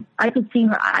like, I could see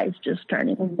her eyes just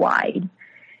turning wide.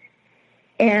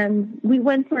 And we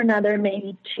went for another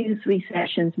maybe 2-3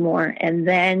 sessions more. And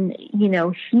then,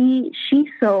 she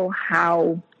saw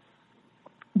how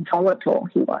volatile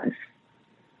he was,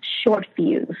 short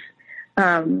fuse.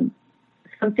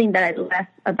 Something that I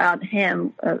left about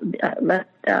him,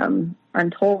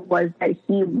 untold, was that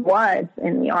he was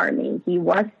in the Army. He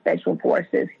was Special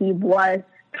Forces. He was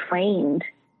trained.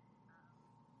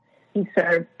 He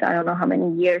served, I don't know how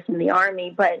many years in the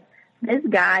Army, but this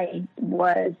guy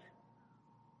was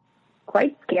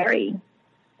quite scary.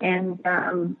 And,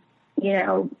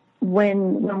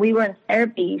 when we were in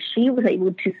therapy, she was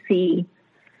able to see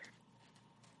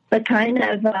the kind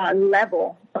of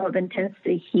level of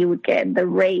intensity he would get, the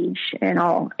rage and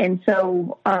all. And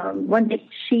so one day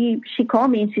she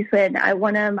called me and she said, I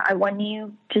want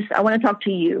to talk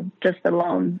to you just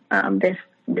alone. This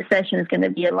session is going to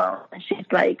be alone. And she's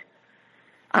like,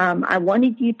 I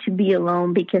wanted you to be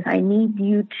alone because I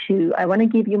want to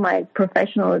give you my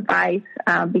professional advice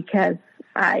because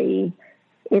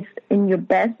it's in your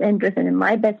best interest and in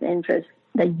my best interest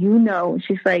that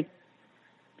she's like,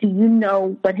 do you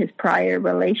know what his prior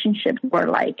relationships were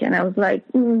like? And I was like,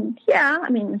 yeah. I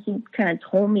mean, he kind of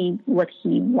told me what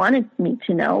he wanted me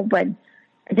to know, but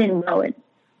I didn't know it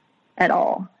at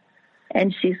all.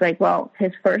 And she's like, well,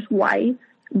 his first wife,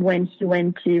 when he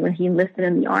enlisted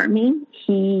in the army,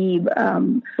 he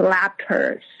slapped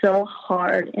her so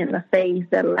hard in the face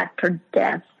that left her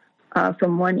deaf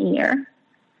from one ear.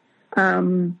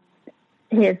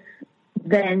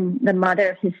 Then the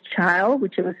mother of his child,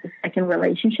 which was his second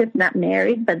relationship, not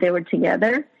married, but they were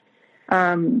together.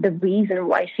 The reason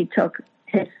why she took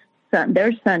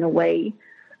their son away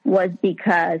was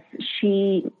because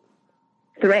she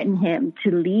threatened him to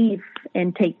leave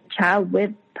and take the child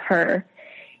with her.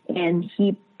 And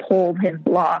he pulled his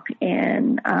block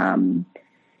and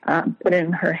put it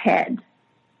in her head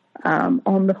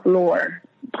on the floor,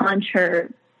 punched her,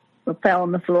 fell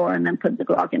on the floor, and then put the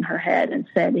Glock in her head and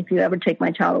said, if you ever take my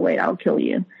child away, I'll kill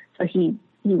you. So he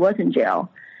was in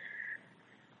jail.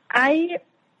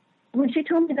 When she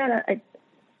told me that,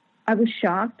 I was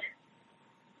shocked,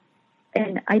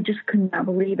 and I just could not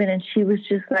believe it. And she was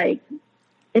just like,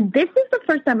 and this is the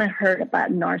first time I heard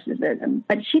about narcissism,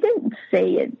 but she didn't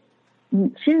say it.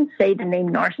 She didn't say the name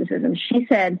narcissism. She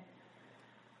said,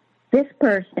 this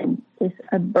person is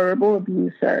a verbal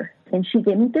abuser. And she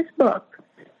gave me this book.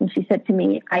 And she said to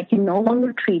me, I can no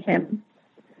longer treat him.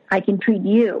 I can treat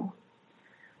you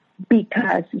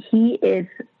because he is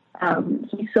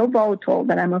he's so volatile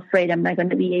that I'm afraid I'm not going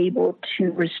to be able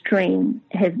to restrain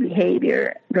his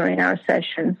behavior during our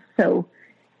sessions. So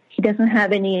he doesn't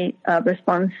have any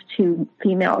response to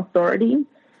female authority.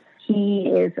 He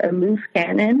is a loose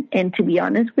cannon. And to be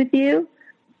honest with you,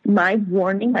 my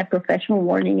professional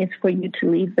warning is for you to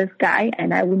leave this guy.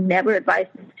 And I would never advise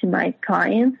this to my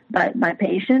clients, but my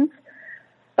patients.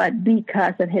 But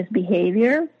because of his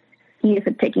behavior, he is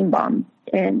a ticking bomb,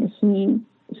 and he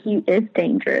is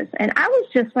dangerous. And I was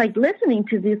just like listening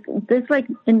to this like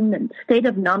in a state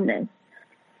of numbness.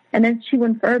 And then she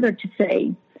went further to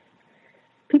say,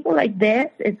 people like this,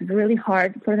 it's really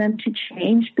hard for them to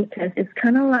change because it's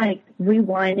kind of like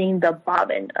rewinding the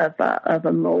bobbin of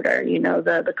a motor,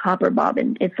 the copper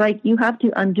bobbin. It's like you have to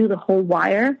undo the whole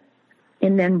wire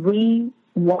and then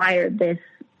rewire this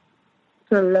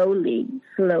slowly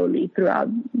throughout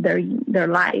their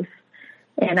life.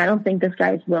 And I don't think this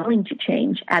guy is willing to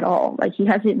change at all. Like he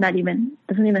doesn't even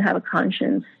have a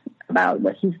conscience about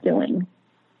what he's doing.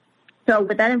 So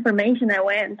with that information, I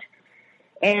went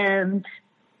and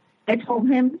I told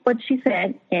him what she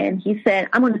said, and he said,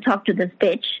 I'm going to talk to this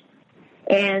bitch.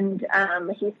 And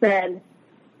he said,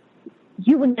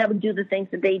 you would never do the things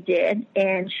that they did,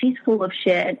 and she's full of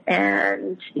shit,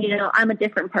 and, I'm a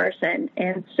different person.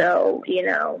 And so,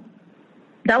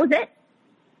 that was it.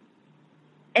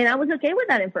 And I was okay with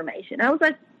that information. I was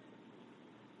like,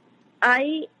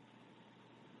 I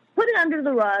put it under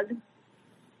the rug.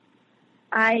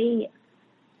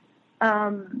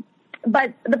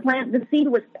 But the seed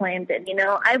was planted,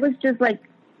 I was just like,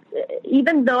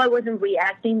 even though I wasn't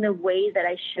reacting the way that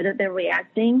I should have been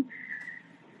reacting,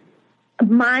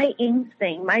 my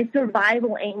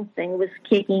survival instinct was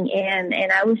kicking in,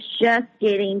 and I was just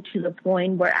getting to the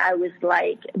point where I was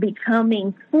like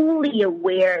becoming fully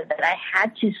aware that I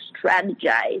had to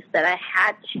strategize, that I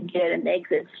had to get an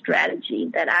exit strategy,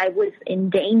 that I was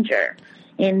in danger,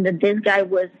 and that this guy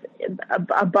was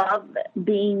above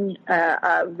being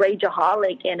a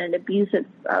rageaholic and an abusive,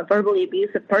 verbally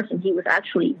abusive person. He was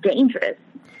actually dangerous.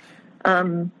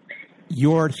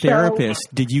 Your therapist,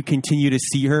 did you continue to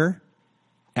see her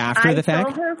after the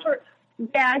fact?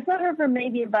 I saw her for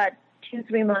maybe about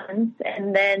 2-3 months,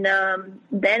 and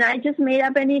then I just made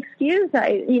up any excuse.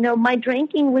 My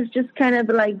drinking was just kind of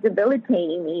like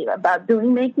debilitating me about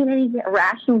making any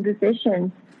rational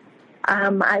decisions.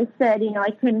 I said, I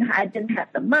didn't have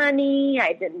the money.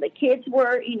 The kids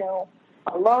were,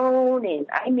 alone, and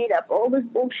I made up all this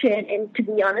bullshit. And to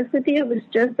be honest with you, it was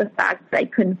just the fact that I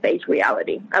couldn't face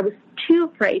reality. I was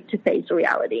too afraid to face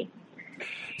reality.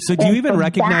 So do you even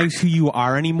recognize who you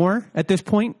are anymore at this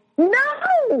point? No.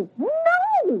 I was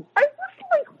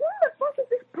like, who the fuck is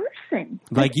this person?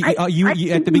 Like you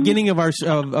at the beginning of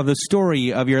the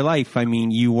story of your life, I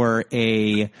mean, you were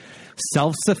a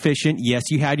self-sufficient. Yes,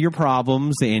 you had your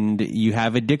problems and you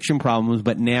have addiction problems,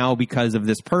 but now because of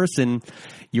this person,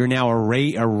 you're now a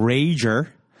rager.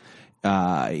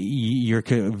 You're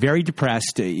very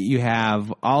depressed. You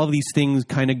have all of these things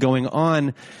kind of going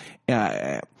on.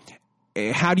 How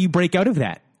do you break out of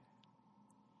that?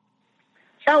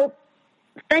 So,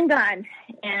 thank God.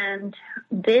 And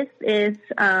this is,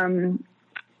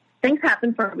 things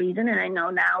happen for a reason. And I know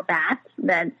now that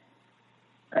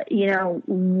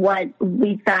what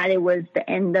we thought it was the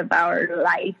end of our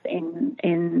life as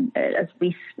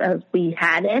we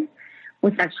had it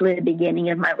was actually the beginning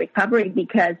of my recovery,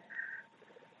 because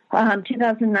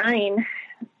 2009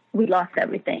 we lost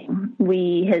everything.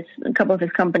 A couple of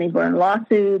his companies were in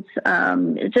lawsuits.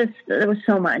 There was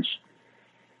so much.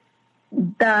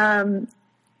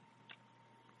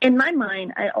 In my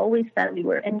mind, I always thought we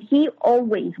were, and he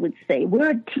always would say, we're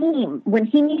a team. When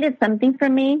he needed something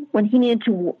from me, when he needed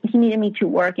me to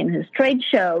work in his trade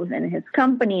shows and his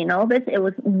company and all this, it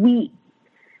was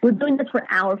we're doing this for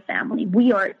our family.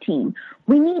 We are a team.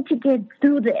 We need to get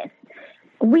through this.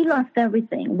 We lost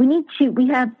everything. We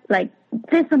have like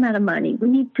this amount of money. We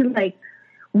need to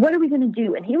what are we going to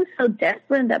do? And he was so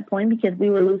desperate at that point because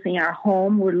we were losing our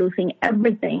home. We're losing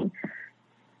everything.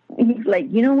 He's like,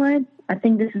 you know what? I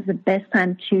think this is the best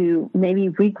time to maybe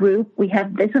regroup. We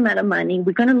have this amount of money.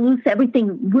 We're going to lose everything.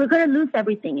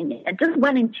 And I just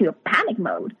went into a panic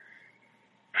mode.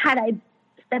 Had I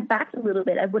stepped back a little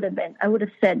bit, I would have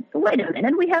said, wait a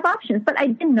minute, we have options. But I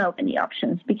didn't know any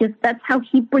options because that's how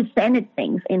he presented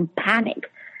things, in panic.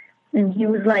 And he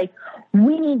was like,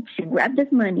 we need to grab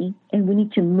this money and we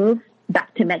need to move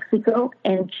back to Mexico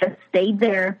and just stay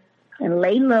there and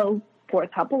lay low for a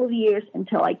couple of years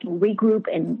until I can regroup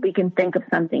and we can think of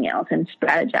something else and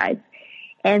strategize.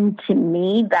 And to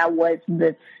me, that was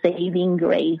the saving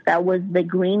grace. That was the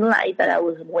green light that I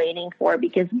was waiting for,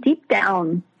 because deep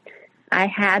down, I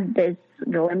had this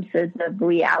glimpses of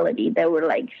reality that were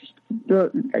like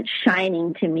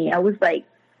shining to me. I was like,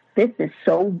 this is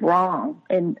so wrong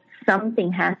and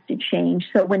something has to change.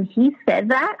 So when he said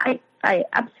that, I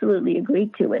absolutely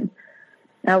agreed to it.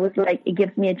 I was like, it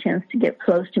gives me a chance to get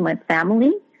close to my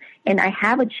family, and I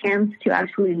have a chance to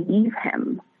actually leave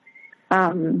him.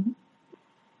 I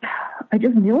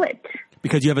just knew it.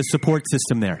 Because you have a support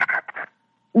system there.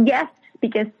 Yes,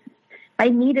 because I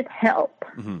needed help.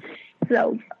 Mm-hmm.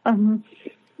 So,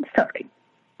 sorry.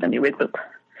 Let me regroup.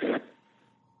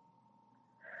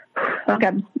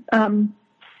 Okay.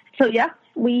 So, yeah,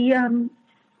 we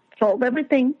sold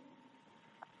everything.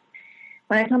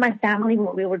 When I told my family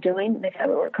what we were doing, they thought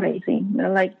we were crazy.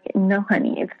 They're like, no,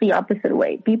 honey, it's the opposite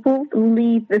way. People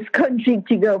leave this country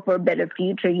to go for a better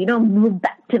future. You don't move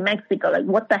back to Mexico. Like,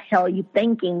 what the hell are you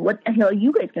thinking? What the hell are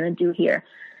you guys going to do here?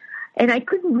 And I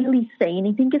couldn't really say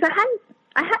anything because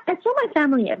I saw my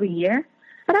family every year,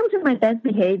 but I was in my best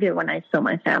behavior when I saw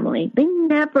my family. They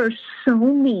never saw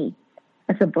me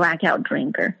as a blackout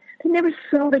drinker. They never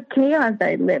saw the chaos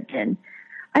I lived in.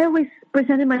 I always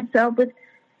presented myself with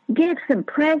gifts and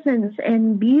presents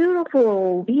and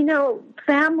beautiful,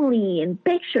 family and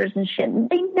pictures and shit.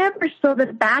 They never saw the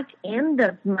back end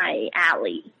of my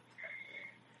alley.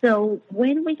 So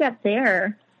when we got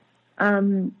there,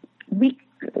 one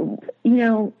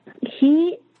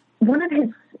of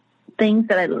his things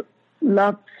that I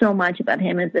loved so much about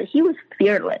him is that he was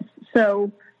fearless.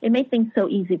 So it made things so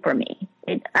easy for me.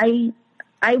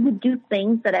 I would do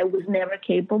things that I was never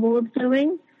capable of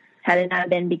doing had it not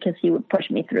been because he would push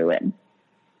me through it.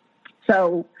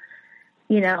 So,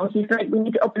 he's like, we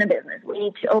need to open a business. We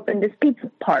need to open this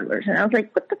pizza parlors. And I was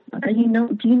like, what the fuck do you know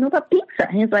about pizza?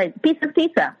 And he's like,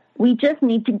 pizza. We just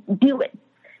need to do it.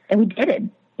 And we did it.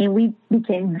 And we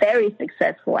became very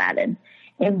successful at it.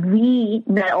 And we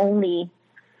not only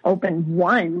opened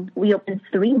one, we opened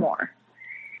 3 more.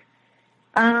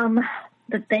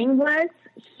 The thing was,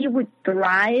 he would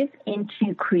thrive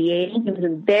into creating. He was a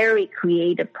very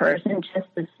creative person, just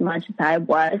as much as I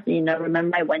was.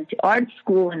 Remember, I went to art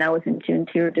school and I was into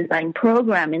interior design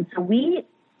program. And so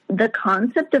the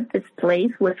concept of this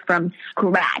place was from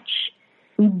scratch.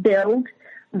 We built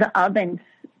the ovens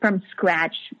from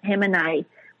scratch, him and I.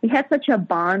 We had such a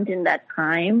bond in that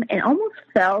time and almost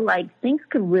felt like things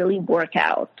could really work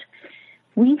out.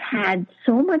 We had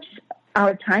so much,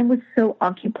 our time was so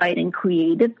occupied in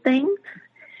creative things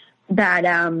that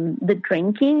the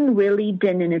drinking really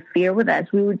didn't interfere with us.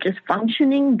 We were just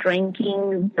functioning,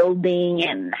 drinking, building,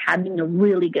 and having a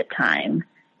really good time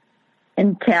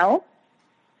until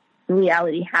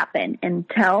reality happened.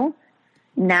 Until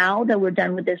now that we're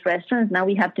done with this restaurant, now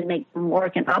we have to make them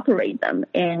work and operate them.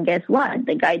 And guess what?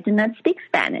 The guy did not speak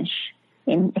Spanish.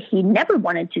 And he never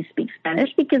wanted to speak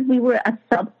Spanish because we were a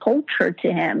subculture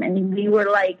to him. And we were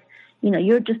like,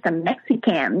 you're just a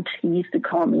Mexican, he used to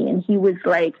call me. And he was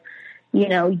like, you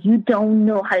don't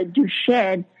know how to do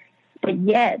shit. But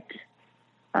yet,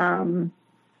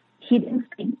 he didn't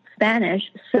speak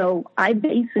Spanish. So I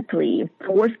basically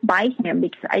forced by him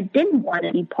because I didn't want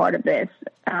to be part of this.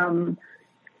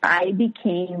 I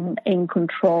became in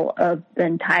control of the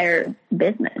entire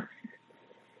business.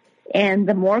 And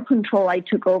the more control I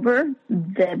took over,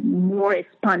 the more it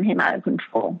spun him out of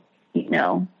control, you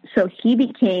know. So he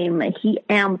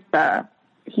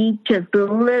just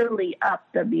literally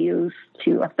upped the abuse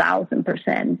to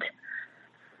 1,000%.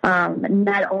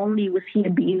 Not only was he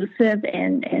abusive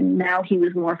and now he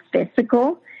was more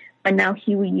physical, but now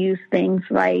he would use things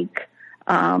like,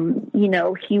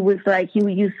 he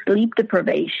would use sleep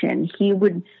deprivation. He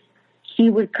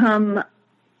would come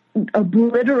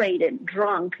obliterated,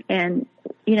 drunk. And,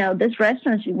 you know, this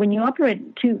restaurant, when you operate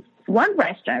one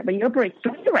restaurant, but you operate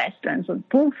 3 restaurants with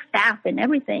full staff and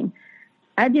everything,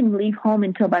 I didn't leave home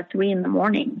until about 3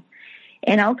 a.m.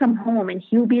 And I'll come home and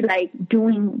he'll be like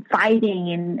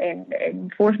fighting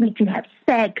and force me to have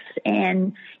sex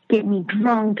and get me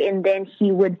drunk. And then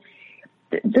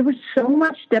there was so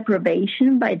much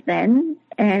deprivation by then.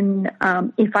 And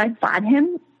if I fought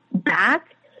him back,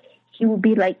 he would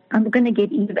be like, I'm going to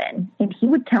get even. And he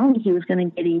would tell me he was going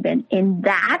to get even. And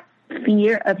that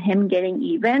fear of him getting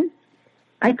even,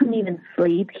 I couldn't even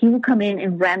sleep. He would come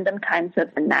in random times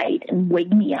of the night and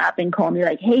wake me up and call me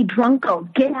like, hey,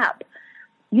 drunko, get up.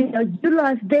 You know, you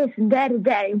lost this and that and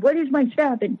that. And what is my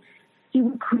stuff? And he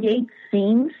would create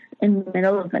scenes in the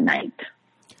middle of the night.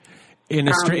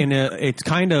 It's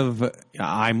kind of,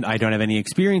 I don't have any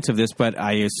experience of this, but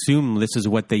I assume this is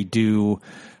what they do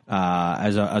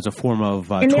as a form of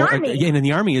in the Army. In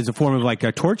the Army, as a form of like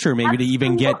a torture, maybe to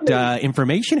even get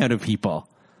information out of people.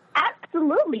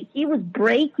 Absolutely, he was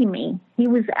breaking me. He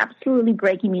was absolutely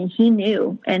breaking me, and he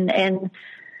knew. And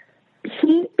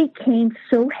he became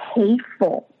so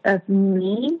hateful of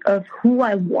me, of who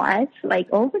I was, like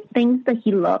all the things that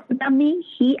he loved about me.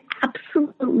 He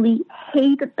absolutely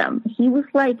hated them. He was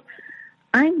like,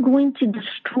 I'm going to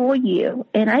destroy you.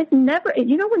 And I've never,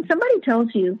 you know, when somebody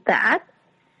tells you that,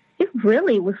 it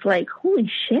really was like,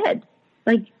 holy shit.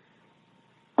 Like,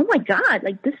 oh my God,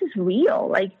 like this is real.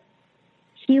 Like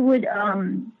he would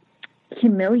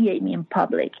humiliate me in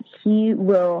public. He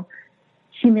will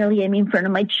humiliate me in front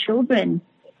of my children.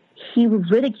 He would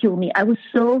ridicule me. I was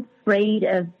so afraid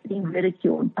of being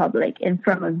ridiculed in public. And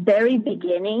from a very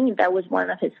beginning, that was one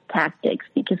of his tactics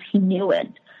because he knew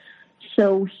it.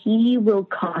 So he will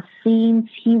cause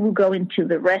scenes. He will go into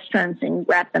the restaurants and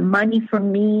grab the money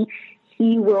from me.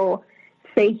 He will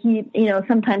say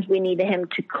sometimes we needed him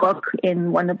to cook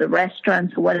in one of the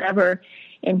restaurants or whatever,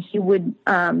 and he would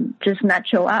just not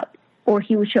show up. Or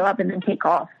he would show up and then take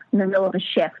off in the middle of a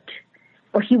shift.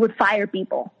 Or he would fire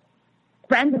people,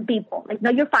 random people. Like,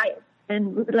 no, you're fired.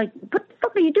 And we were like, what the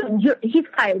fuck are you doing? He's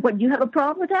fired. What, do you have a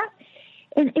problem with that?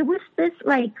 And it was this,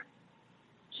 like,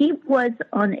 he was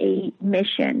on a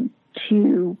mission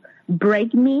to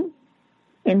break me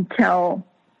until,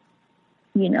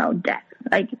 death.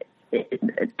 Like,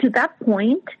 to that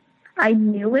point, I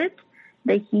knew it,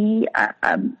 that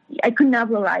I could not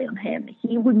rely on him.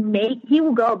 He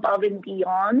would go above and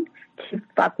beyond to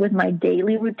fuck with my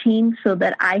daily routine so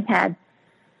that I had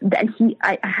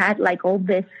like all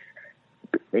this,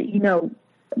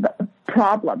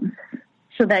 problems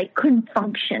so that I couldn't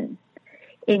function.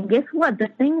 And guess what? The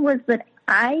thing was that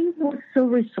I was so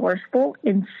resourceful,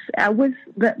 and I was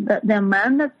the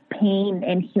amount of pain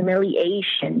and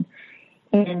humiliation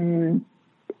and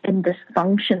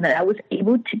dysfunction that I was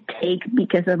able to take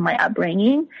because of my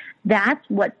upbringing. That's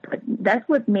what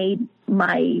made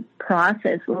my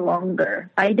process longer.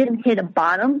 I didn't hit a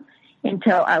bottom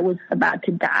until I was about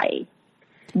to die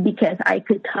because I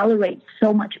could tolerate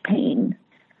so much pain.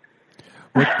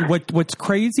 What's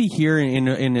crazy here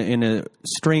in a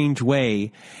strange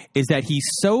way is that he's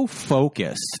so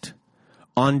focused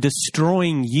on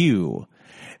destroying you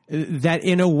that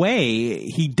in a way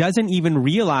he doesn't even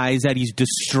realize that he's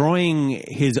destroying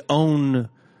his own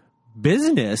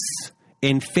business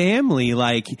and family.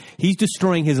 Like, he's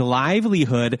destroying his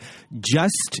livelihood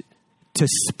just to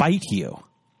spite you.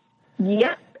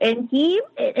 Yep. And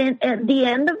at the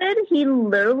end of it, he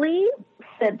literally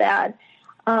said that.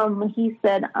 He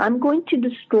said, I'm going to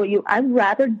destroy you. I'd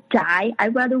rather die.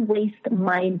 I'd rather waste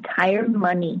my entire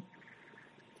money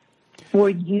for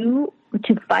you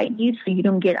to fight you so you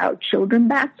don't get our children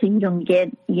back, so you don't get,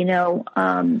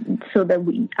 so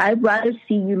that I'd rather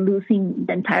see you losing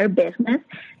the entire business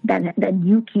than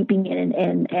you keeping it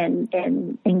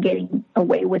and getting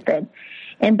away with it.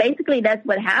 And basically that's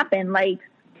what happened. Like,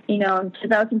 in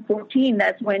 2014,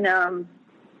 that's when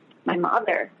my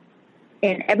mother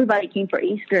and everybody came for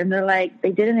Easter, and they're like,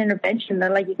 they did an intervention.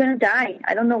 They're like, you're going to die.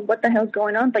 I don't know what the hell's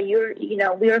going on, but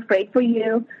we're afraid for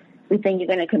you. We think you're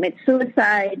going to commit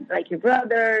suicide like your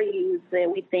brother.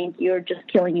 We think you're just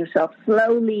killing yourself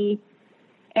slowly.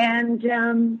 And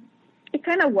it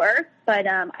kind of worked, but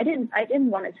I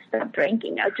didn't want to stop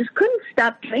drinking. I just couldn't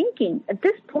stop drinking. At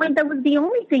this point, that was the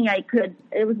only thing I could.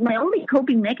 It was my only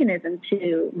coping mechanism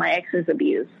to my ex's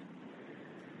abuse.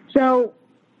 So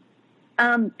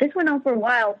this went on for a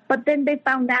while, but then they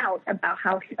found out about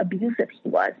how abusive he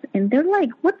was, and they're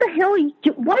like, "What the hell?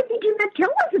 Why did you not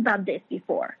tell us about this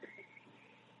before?"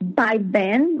 By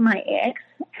then, my ex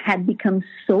had become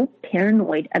so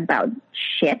paranoid about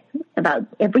shit, about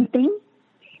everything,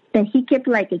 that he kept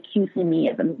like accusing me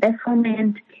of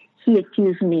embezzlement. He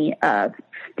accused me of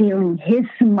stealing his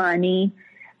money,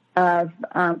 of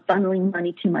funneling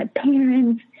money to my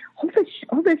parents,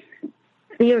 all this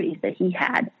theories that he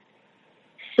had.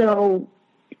 So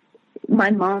my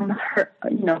mom,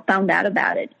 found out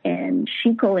about it, and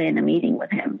she called in a meeting with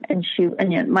him. And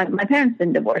my parents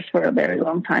been divorced for a very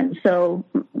long time. So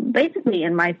basically,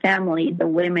 in my family, the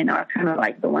women are kind of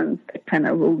like the ones that kind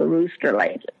of rule the rooster.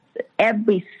 Like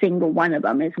every single one of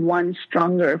them is one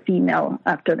stronger female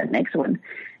after the next one,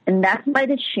 and that's why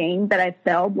the shame that I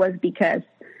felt was because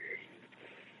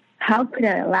how could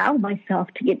I allow myself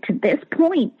to get to this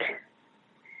point?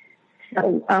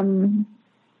 So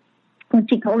when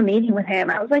she called a meeting with him,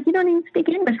 I was like, "You don't even speak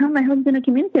English. How am I going to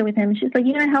communicate with him?" And she's like,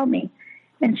 "You gotta help me."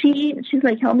 And she's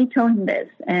like, "Help me tell him this."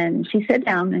 And she sat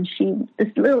down, and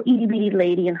this little itty bitty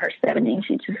lady in her 70s,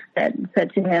 she just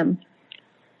said to him,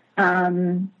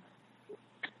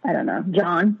 I don't know,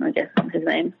 John, I guess that's his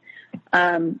name.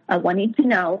 I want you to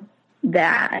know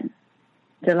that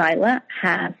Delilah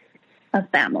has a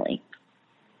family,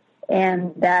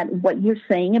 and that what you're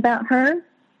saying about her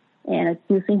and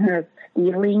accusing her of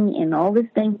stealing and all these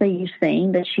things that you're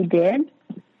saying that she did,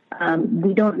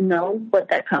 we don't know what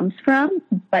that comes from,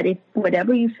 but if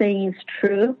whatever you're saying is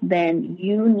true, then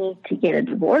you need to get a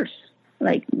divorce.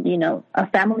 Like, a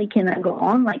family cannot go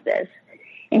on like this.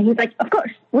 And he's like, "Of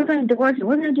course, we're going to divorce her.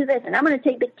 We're going to do this, and I'm going to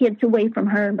take the kids away from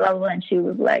her," and blah, blah, blah. And she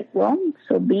was like, "Well,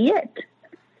 so be it.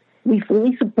 We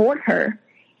fully support her,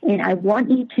 and I want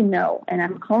you to know, and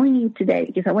I'm calling you today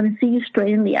because I want to see you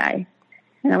straight in the eye,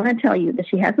 and I want to tell you that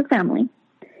she has a family,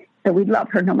 that we love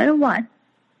her no matter what,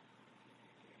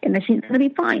 and that she's going to be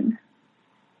fine."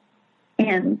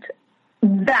 And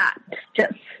that's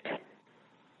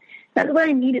what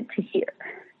I needed to hear.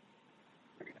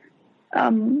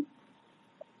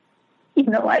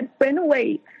 I've been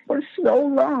away for so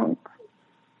long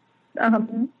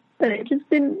that I just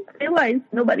didn't realize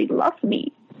nobody loved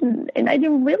me. And I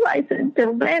didn't realize it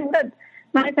until then that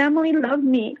my family loved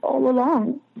me all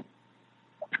along.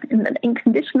 And that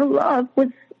unconditional love was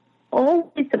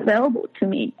always available to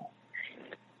me.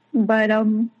 But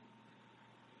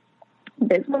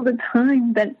this was the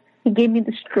time that he gave me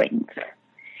the strength.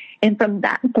 And from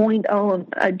that point on,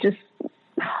 I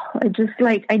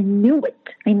knew it.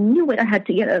 I knew it. I had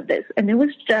to get out of this. And it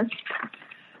was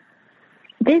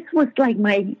this was like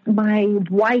my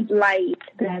white light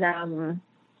that,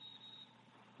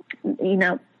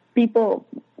 people,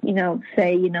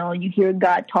 say, you hear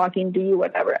God talking to you,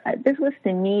 whatever. This was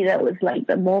to me, that was like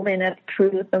the moment of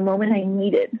truth, the moment I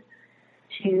needed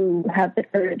to have the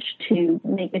courage to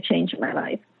make a change in my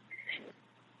life.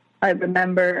 I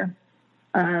remember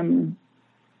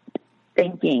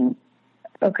thinking,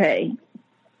 okay,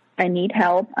 I need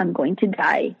help. I'm going to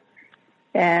die.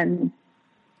 And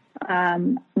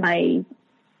I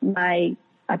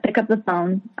pick up the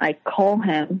phone. I call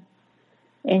him,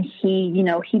 and he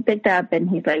picked up, and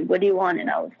he's like, "What do you want?" And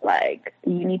I was like,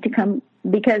 "You need to come,"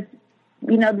 because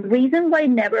the reason why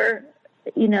never,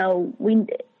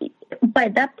 by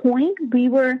that point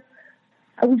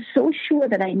I was so sure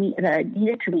that I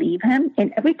needed to leave him,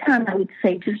 and every time I would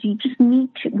say, we need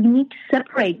to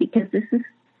separate because this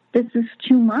is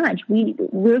too much.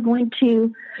 We're going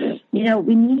to,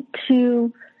 we need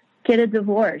to get a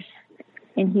divorce.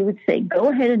 And he would say, "Go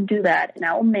ahead and do that, and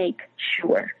I will make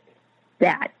sure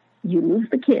that you lose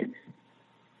the kids.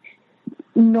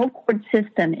 No court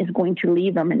system is going to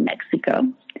leave them in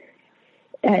Mexico.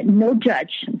 No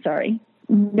judge, I'm sorry.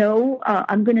 No,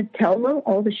 I'm going to tell them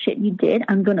all the shit you did.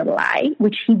 I'm going to lie,"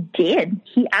 which he did.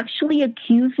 He actually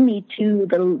accused me to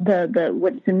the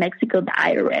what's in Mexico, the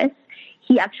IRS.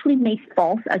 He actually made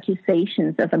false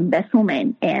accusations of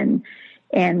embezzlement, and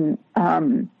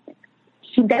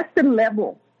that's the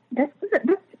level. That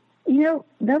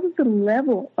was the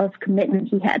level of commitment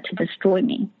he had to destroy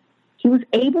me. He was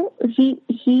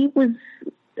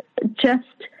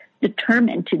just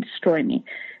determined to destroy me.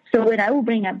 So when I would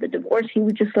bring up the divorce, he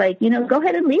was just like, go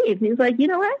ahead and leave. He was like, "You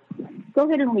know what? Go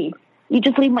ahead and leave. You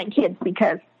just leave my kids,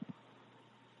 because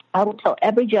I will tell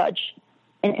every judge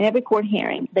in every court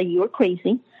hearing that you're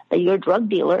crazy, that you're a drug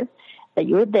dealer, that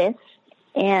you're this,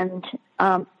 And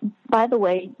by the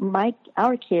way,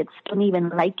 our kids don't even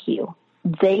like you.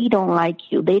 They don't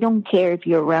like you. They don't care if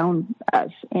you're around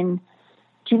us. And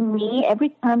to me, every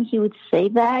time he would say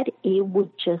that, it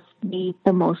would just be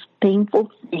the most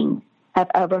painful thing I've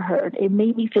ever heard. It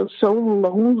made me feel so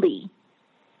lonely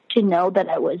to know that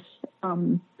I was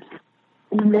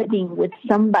living with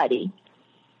somebody,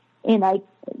 and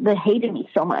they hated me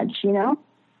so much, you know.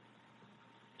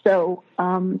 So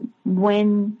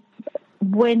when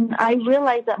I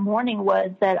realized that morning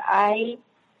was that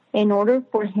in order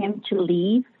for him to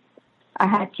leave, I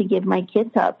had to give my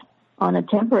kids up on a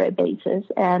temporary basis.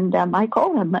 And I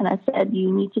called him and I said,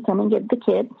 you need to come and get the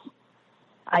kids.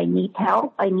 I need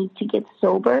help. I need to get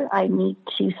sober. I need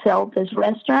to sell this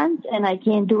restaurant, and I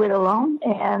can't do it alone.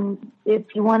 And if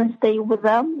you want to stay with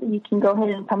them, you can go ahead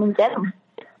and come and get them.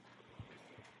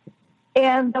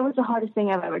 And that was the hardest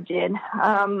thing I've ever did.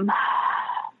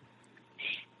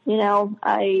 You know,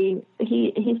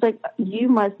 he's like, you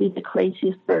must be the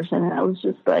craziest person. And I was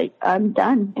just like, I'm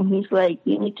done. And he's like,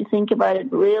 you need to think about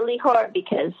it really hard,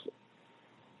 because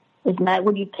it's not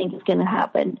what you think is going to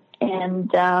happen.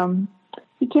 And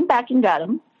he came back and got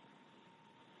him.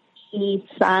 He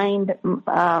signed,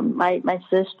 my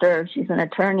sister, she's an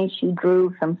attorney. She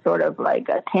drew some sort of like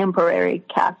a temporary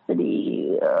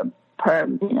custody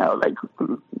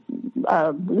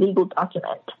legal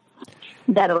document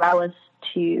that allowed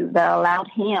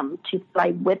him to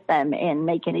fly with them and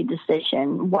make any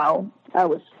decision while I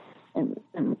was in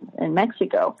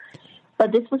Mexico.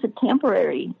 But this was a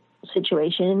temporary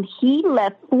situation, and he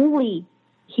left fully.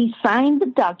 He signed the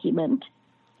document.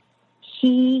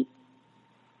 He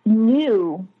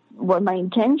knew what my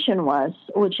intention was,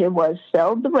 which it was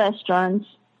sell the restaurants,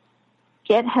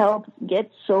 get help, get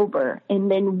sober,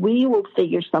 and then we will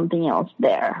figure something else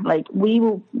there. Like, we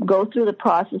will go through the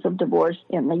process of divorce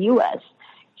in the U.S.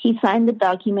 He signed the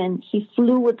document. He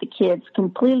flew with the kids,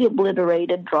 completely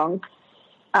obliterated, drunk,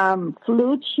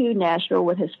 flew to Nashville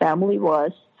where his family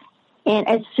was. And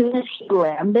as soon as he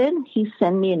landed, he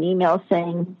sent me an email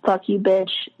saying, fuck you,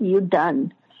 bitch, you're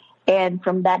done. And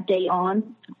from that day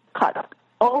on,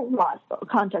 lost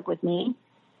contact with me.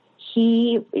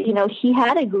 He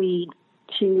had agreed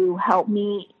to help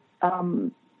me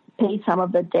pay some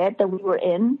of the debt that we were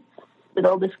in with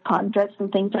all these contracts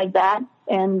and things like that.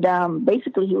 And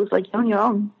basically he was like, you're on your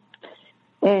own.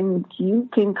 And you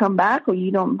can come back, or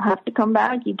you don't have to come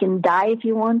back. You can die if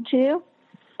you want to.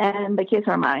 And the kids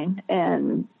are mine.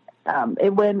 And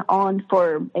it went on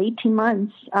for 18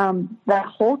 months. That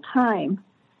whole time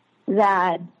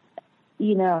that,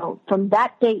 from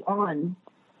that day on,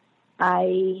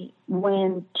 I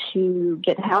went to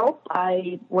get help.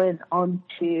 I went on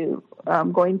to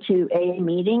going to AA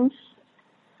meetings.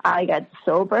 I got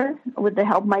sober with the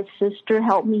help. My sister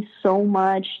helped me so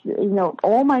much.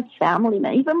 All my family,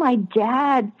 even my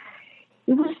dad.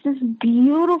 It was just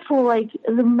beautiful. Like,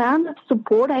 the amount of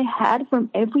support I had from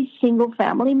every single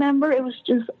family member, it was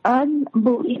just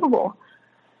unbelievable.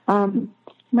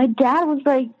 My dad was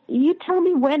like, you tell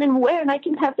me when and where, and I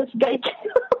can have this guy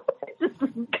too. It's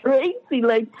just crazy.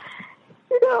 Like,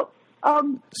 So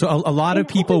a lot of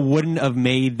people wouldn't have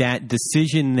made that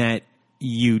decision that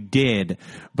you did,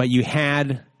 but you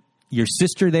had your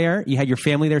sister there, you had your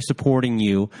family there supporting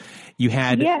you, you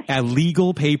had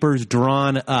legal papers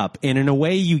drawn up, and in a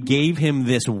way you gave him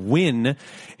this win,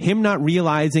 him not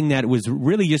realizing that it was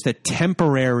really just a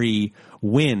temporary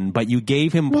win, but you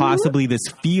gave him possibly this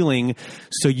feeling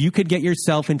so you could get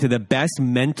yourself into the best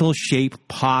mental shape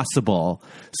possible.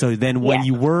 So then when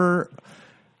you were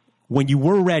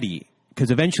ready, because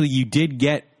eventually you did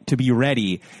get to be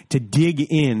ready to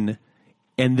dig in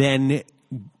and then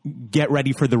get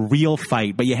ready for the real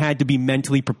fight, but you had to be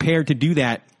mentally prepared to do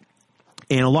that.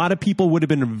 And a lot of people would have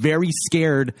been very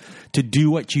scared to do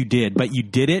what you did, but you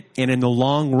did it, and in the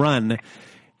long run,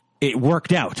 it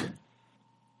worked out.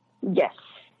 Yes.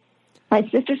 My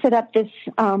sister set up this,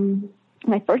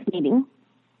 my first meeting.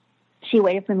 She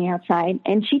waited for me outside,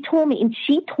 and she told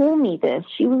me this.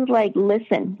 She was like,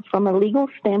 listen, from a legal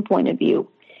standpoint of view,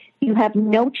 you have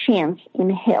no chance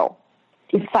in hell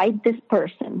to fight this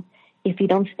person if you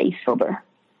don't stay sober.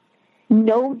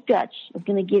 No judge is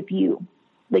going to give you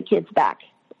the kids back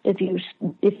if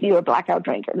you're a blackout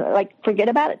drinker. Like, forget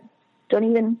about it. Don't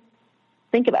even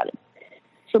think about it.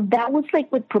 So that was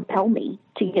like what propelled me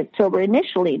to get sober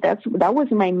initially. That was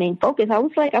my main focus. I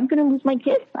was like, I'm going to lose my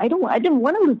kids. I didn't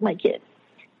want to lose my kids.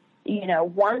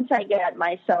 Once I got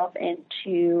myself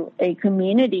into a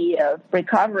community of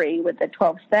recovery with the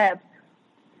 12 steps,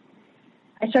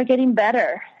 I started getting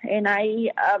better, and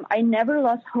I never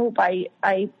lost hope.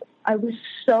 I was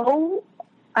so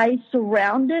I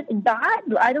surrounded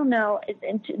God. I don't know.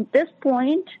 At this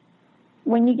point,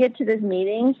 when you get to these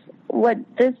meetings, what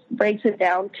this breaks it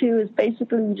down to is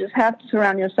basically you just have to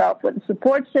surround yourself with a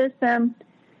support system.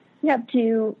 You have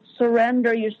to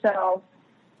surrender yourself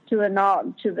to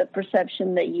the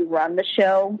perception that you run the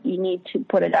show. You need to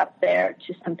put it up there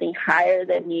to something higher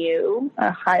than you,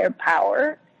 a higher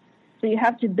power. So you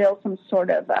have to build some sort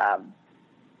of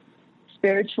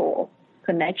spiritual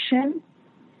connection.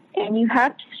 And you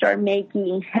have to start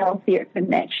making healthier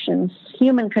connections,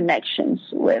 human connections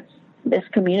with this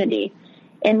community.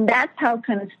 And that's how it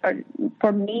kind of started,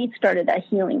 for me, it started that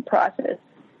healing process.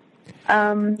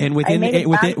 And within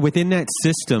that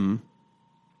system,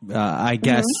 I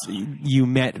guess you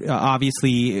met,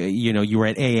 obviously, you were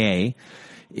at AA.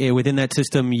 Within that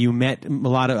system, you met a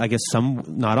lot of, I guess some,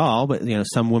 not all, but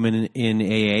some women in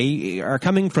AA are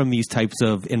coming from these types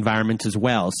of environments as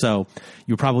well. So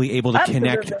you're probably able to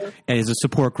connect as a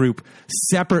support group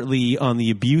separately on the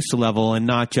abuse level and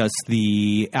not just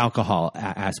the alcohol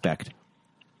aspect.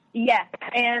 Yeah,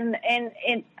 and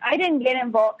I didn't get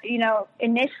involved.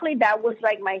 Initially that was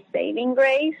like my saving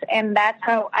grace, and that's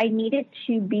how I needed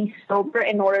to be sober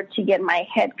in order to get my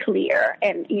head clear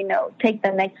and take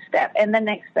the next step and the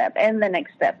next step and the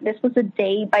next step. This was a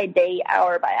day by day,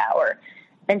 hour by hour.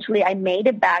 Eventually, I made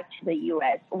it back to the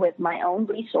U.S. with my own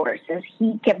resources.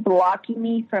 He kept blocking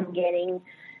me from getting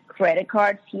credit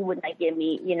cards. He would not give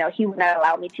me, he would not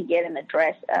allow me to get an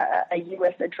address, a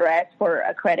U.S. address for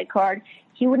a credit card.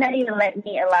 He would not even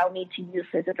allow me to use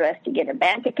his address to get a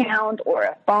bank account or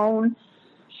a phone.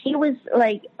 He was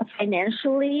like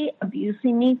financially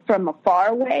abusing me from afar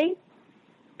away,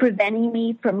 preventing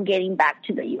me from getting back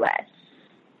to the U.S.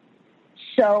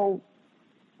 So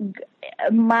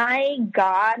my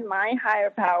God, my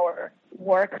higher power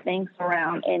worked things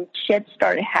around, and shit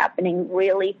started happening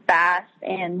really fast.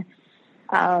 And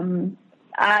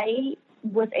I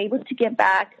was able to get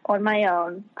back on my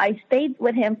own. I stayed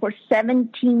with him for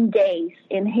 17 days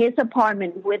in his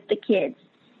apartment with the kids.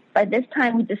 By this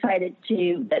time, we decided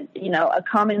that a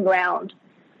common ground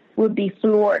would be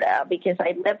Florida, because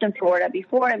I lived in Florida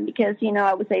before, and because,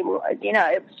 I was able,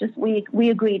 it was just, we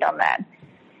agreed on that.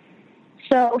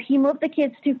 So he moved the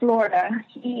kids to Florida.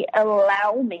 He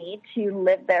allowed me to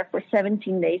live there for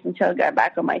 17 days until I got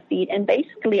back on my feet. And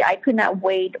basically, I could not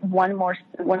wait one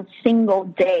single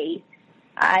day.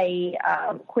 I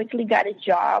quickly got a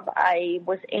job. I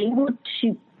was able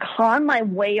to con my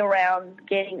way around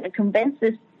convince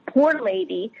this poor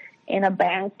lady in a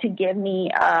bank to give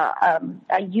me I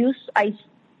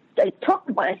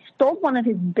stole one of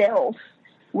his bills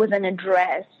with an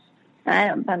address.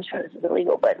 I'm sure this is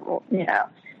illegal, but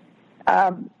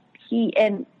and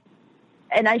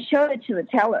I showed it to the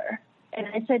teller, and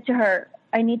I said to her,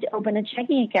 I need to open a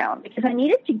checking account because I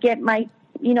needed to get my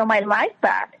my life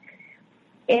back.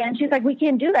 And she's like, we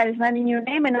can't do that. It's not in your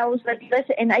name. And I was like,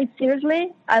 listen, and I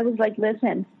was like,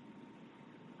 listen,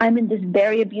 I'm in this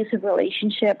very abusive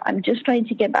relationship. I'm just trying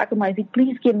to get back on my feet.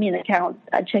 Please give me a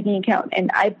checking account.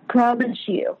 And I promise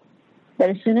you that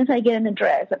as soon as I get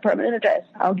a permanent address,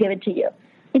 I'll give it to you.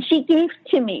 And she gave it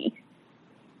to me.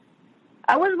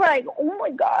 I was like, oh my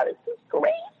God, this is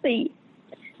crazy.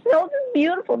 This is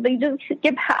beautiful. They just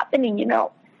kept happening,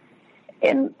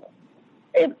 And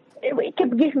it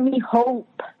kept giving me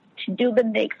hope to do the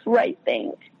next right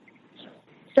thing.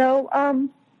 So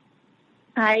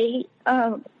I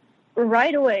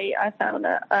right away I found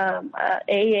a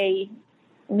AA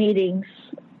meetings,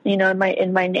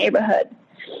 in my neighborhood,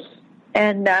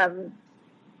 and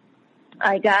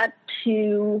I got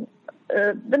to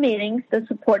the meetings, the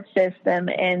support system,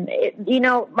 and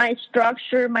my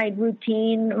structure, my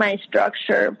routine, my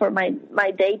structure for my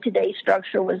day-to-day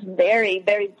structure was very,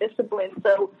 very disciplined.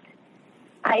 So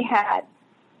I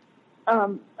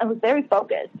was very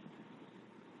focused.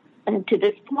 And to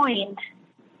this point,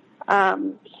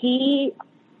 he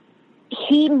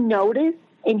noticed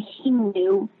and he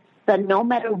knew that no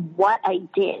matter what I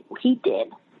did,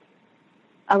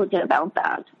 I was going to bounce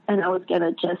out, and I was going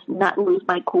to just not lose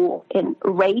my cool. And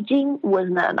raging was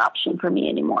not an option for me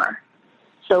anymore.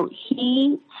 So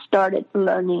he started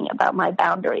learning about my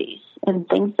boundaries and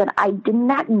things that I did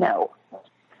not know,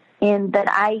 and that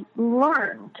I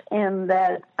learned, and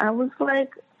that I was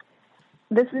like,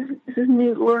 this is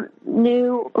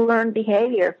new learned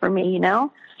behavior for me,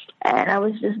 And I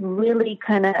was just really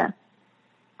kind of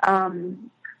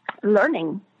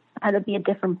learning how to be a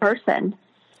different person.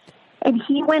 And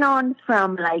he went on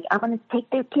from like, I'm going to take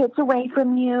their kids away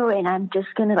from you, and I'm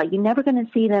just going to you're never going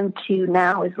to see them, to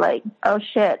now is like, oh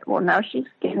shit, well now she's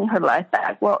getting her life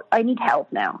back. Well, I need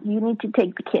help now. You need to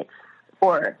take the kids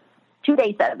for 2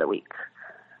 days out of the week.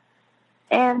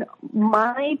 And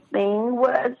my thing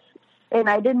was, and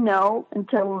I didn't know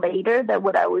until later that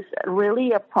what I was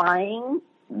really applying,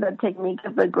 the technique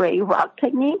of the gray rock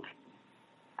technique,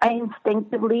 I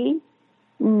instinctively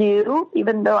knew,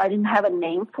 even though I didn't have a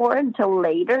name for it until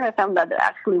later, I found that it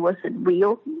actually was a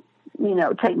real,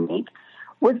 technique,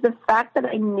 was the fact that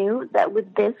I knew that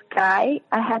with this guy,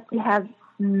 I had to have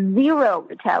zero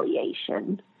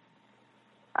retaliation.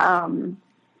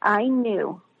 I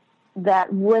knew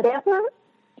that whatever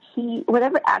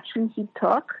action he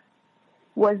took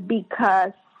was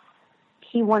because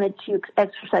he wanted to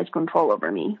exercise control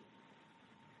over me.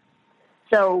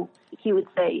 So he would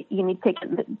say, you need to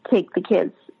take the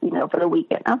kids, for the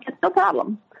weekend. Okay, no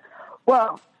problem.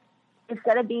 Well, it's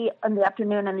got to be in the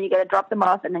afternoon, and then you got to drop them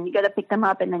off, and then you got to pick them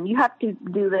up, and then you have to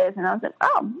do this. And I was like,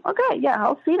 oh, okay, yeah,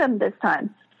 I'll see them this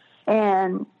time.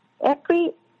 And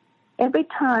every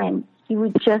time he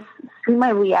would just see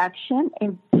my reaction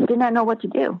and did not know what to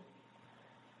do.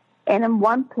 And at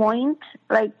one point,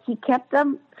 he kept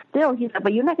them still. He said,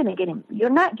 but you're not going to get him. You're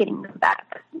not getting them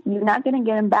back. You're not going to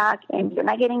get him back, and you're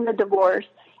not getting the divorce.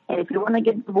 And if you want to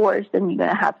get divorced, then you're going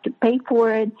to have to pay for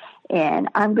it. And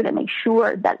I'm going to make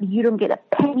sure that you don't get a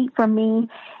penny from me.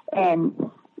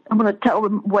 And I'm going to tell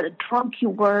them what a drunk you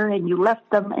were, and you left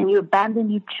them, and you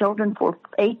abandoned your children for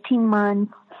 18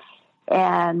 months.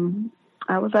 And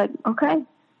I was like, okay.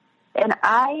 And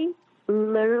I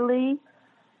literally,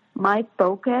 my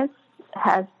focus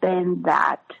has been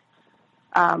that.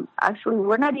 Actually,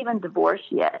 we're not even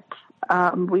divorced yet.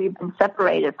 We've been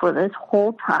separated for this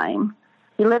whole time.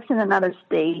 He lives in another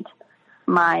state.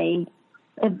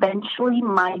 Eventually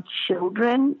my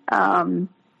children,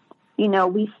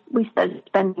 we started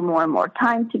spending more and more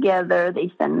time together. They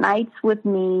spend nights with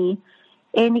me.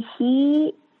 And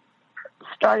he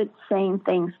started saying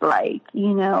things like,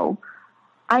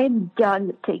 I am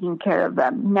done taking care of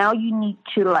them. Now you need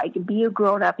to be a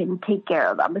grown up and take care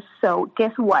of them. So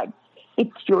guess what?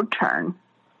 It's your turn.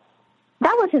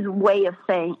 That was his way of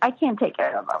saying, I can't take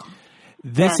care of them.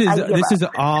 This is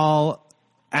all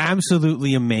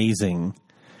absolutely amazing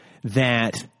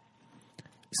that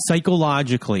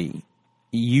psychologically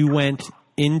you went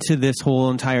into this whole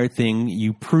entire thing.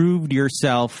 You proved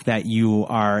yourself that you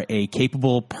are a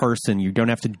capable person. You don't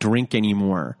have to drink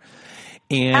anymore.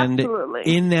 And absolutely.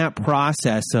 In that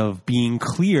process of being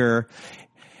clear,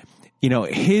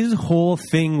 his whole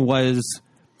thing was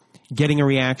getting a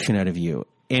reaction out of you.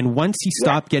 And once he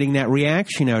stopped getting that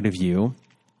reaction out of you,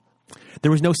 there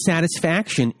was no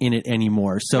satisfaction in it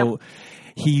anymore. So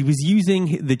he was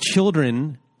using the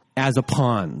children as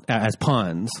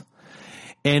pawns.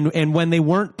 And when they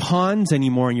weren't pawns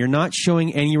anymore and you're not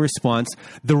showing any response,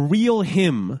 the real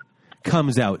him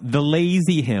comes out, the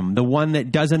lazy him, the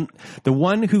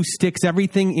one who sticks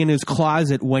everything in his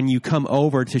closet when you come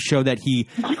over to show that he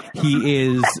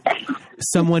is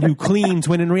someone who cleans,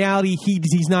 when in reality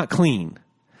he's not clean.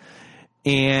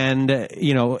 And,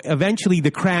 eventually the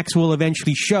cracks will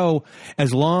eventually show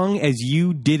as long as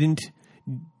you didn't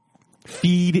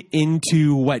feed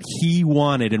into what he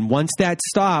wanted. And once that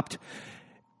stopped,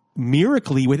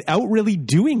 miraculously, without really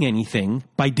doing anything,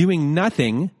 by doing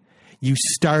nothing, you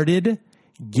started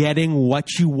getting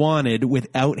what you wanted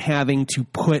without having to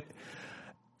put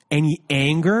any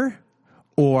anger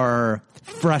or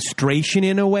frustration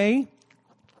in a way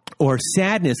or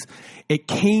sadness. It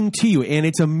came to you, and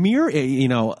it's a mirror.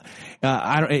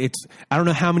 I don't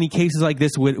know how many cases like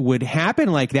this would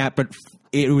happen like that, but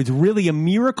it was really a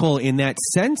miracle in that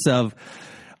sense of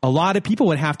a lot of people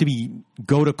would have to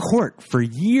go to court for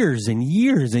years and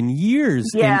years and years,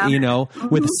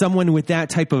 with someone with that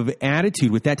type of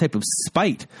attitude, with that type of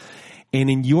spite. And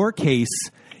in your case,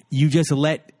 you just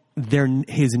let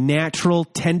his natural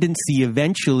tendency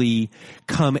eventually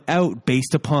come out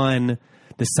based upon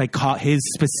his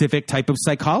specific type of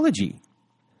psychology.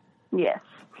 Yes.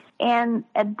 And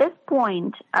at this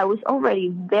point, I was already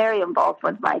very involved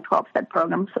with my 12-step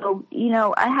program. So,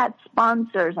 I had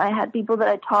sponsors. I had people that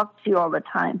I talked to all the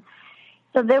time.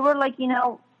 So they were like,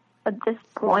 at this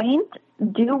point,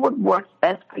 do what works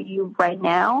best for you right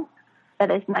now.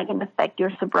 That is not going to affect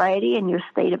your sobriety and your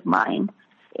state of mind.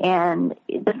 And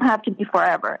it doesn't have to be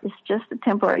forever. It's just a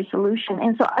temporary solution.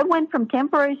 And so I went from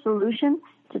temporary solution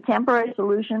to temporary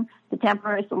solution to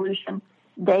temporary solution,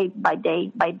 day by day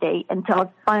by day,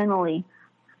 until finally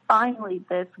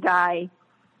this guy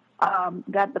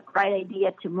got the right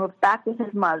idea to move back with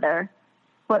his mother,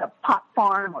 put a pot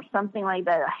farm or something like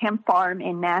that, a hemp farm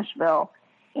in Nashville,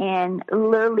 and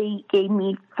literally gave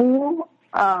me full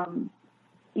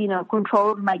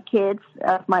control of my kids,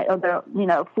 of my other,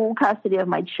 full custody of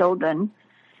my children,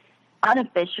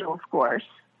 unofficial, of course.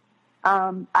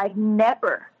 I've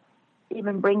never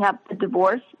even bring up the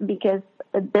divorce because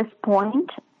at this point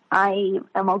I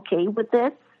am okay with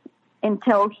this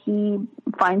until he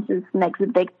finds his next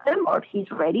victim, or if he's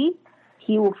ready,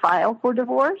 he will file for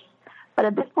divorce. But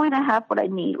at this point I have what I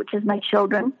need, which is my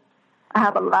children. I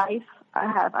have a life.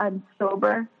 I'm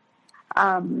sober.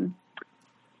 I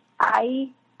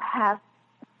have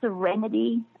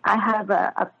serenity. I have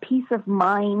a peace of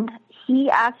mind. He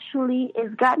actually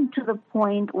is gotten to the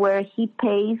point where he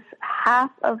pays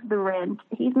half of the rent.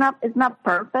 It's not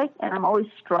perfect, and I'm always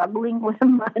struggling with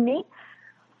money,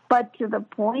 but to the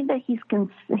point that he's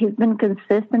been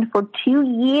consistent for 2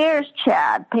 years,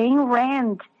 Chad, paying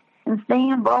rent and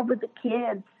staying involved with the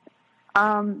kids,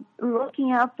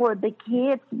 looking out for the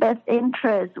kids' best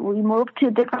interest. We moved to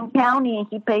a different county, and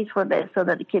he pays for this so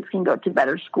that the kids can go to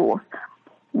better schools.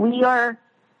 We are,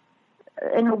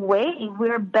 in a way,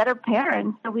 we're better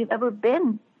parents than we've ever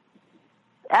been,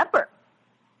 ever.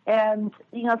 And,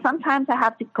 sometimes I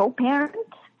have to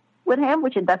co-parent with him,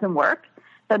 which it doesn't work.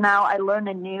 So now I learned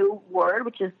a new word,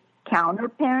 which is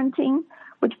counter-parenting,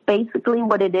 which basically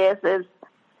what it is,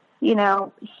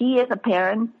 he is a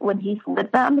parent when he's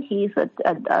with them. He's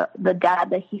the dad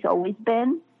that he's always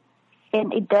been.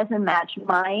 And it doesn't match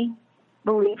my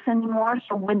beliefs anymore.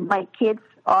 So when my kids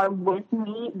are with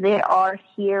me, they are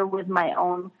here with my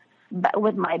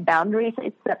boundaries.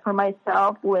 I set for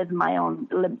myself with my own,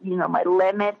 my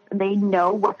limits. They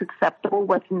know what's acceptable,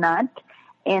 what's not.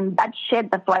 And that shit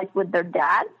that flies with their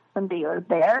dad when they are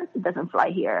there, it doesn't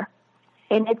fly here.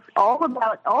 And it's all of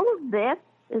this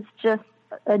is just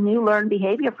a new learned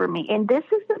behavior for me. And this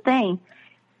is the thing.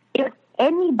 If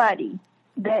anybody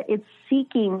that is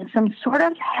seeking some sort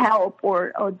of help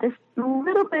or this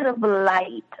little bit of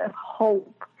light of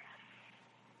hope,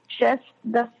 just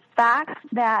the fact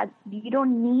that you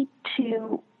don't need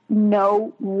to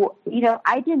know,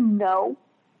 I didn't know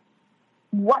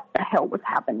what the hell was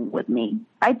happening with me.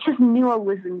 I just knew I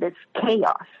was in this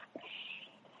chaos.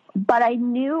 But I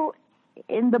knew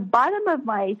in the bottom of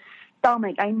my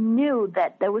stomach, I knew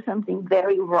that there was something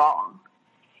very wrong.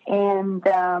 And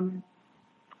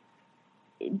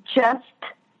just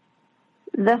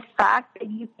the fact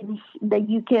that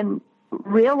you can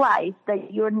realize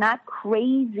that you're not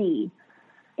crazy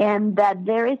and that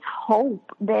there is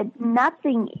hope, that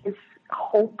nothing is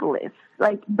hopeless.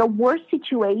 Like the worst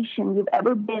situation you've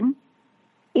ever been,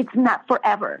 it's not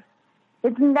forever.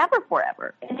 It's never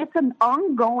forever. And it's an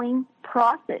ongoing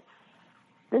process.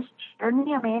 This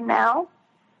journey I'm in now,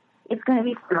 it's going to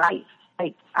be for life.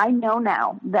 Like I know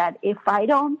now that if I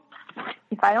don't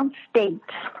stay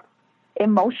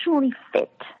emotionally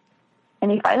fit,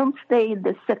 and if I don't stay in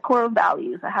the set core of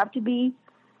values, I have to be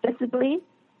physically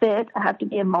fit, I have to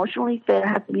be emotionally fit, I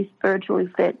have to be spiritually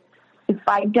fit. If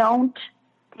I don't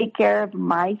take care of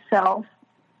myself,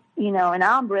 and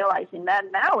now I'm realizing that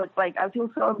now it's like I feel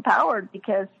so empowered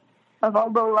because of all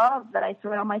the love that I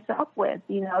surround myself with,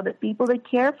 the people that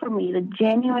care for me, the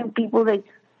genuine people that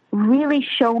really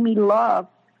show me love.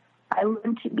 I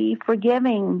learned to be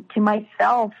forgiving to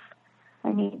myself.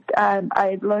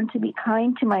 I learned to be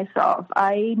kind to myself.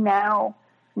 I now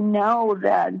know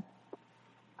that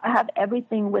I have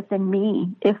everything within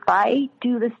me. If I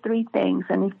do these 3 things,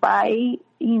 and if I,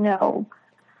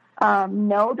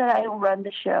 know that I don't run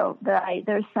the show, that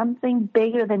there's something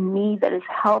bigger than me that is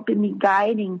helping me,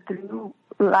 guiding through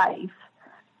life.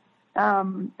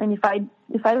 And if I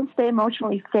don't stay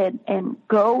emotionally fit and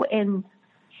go and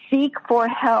seek for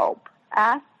help,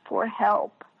 ask for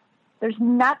help, there's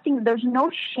no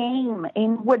shame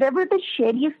in whatever the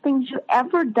shittiest things you've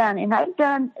ever done. And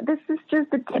this is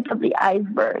just the tip of the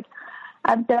iceberg.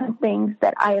 I've done things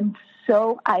that I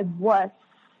was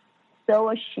so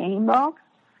ashamed of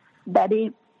that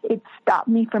it stopped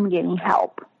me from getting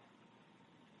help.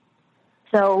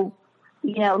 So,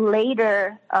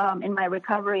 later in my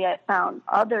recovery, I found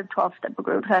other 12-step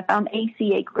groups. I found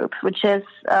ACA groups, which is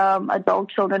adult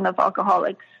children of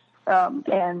alcoholics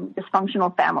and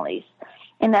dysfunctional families.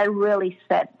 And that really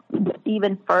set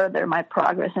even further my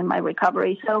progress in my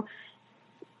recovery. So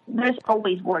there's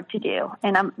always work to do.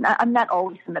 And I'm not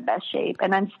always in the best shape.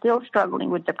 And I'm still struggling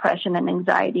with depression and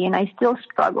anxiety. And I still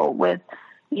struggle with,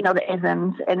 the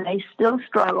isms. And I still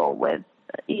struggle with,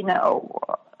 he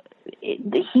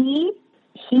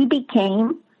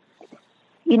became,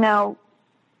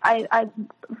 I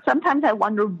sometimes I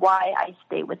wonder why I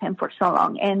stayed with him for so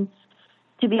long. And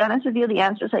to be honest with you, the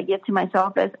answers I give to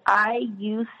myself is I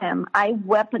use him. I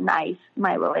weaponize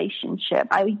my relationship.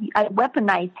 I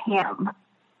weaponize him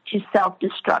to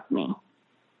self-destruct me.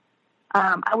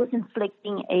 I was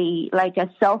inflicting a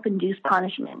self-induced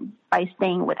punishment by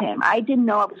staying with him. I didn't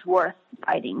know I was worth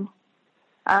fighting.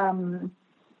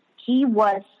 he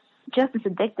was just as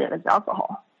addictive as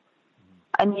alcohol.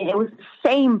 I mean, it was the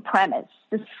same premise,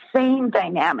 the same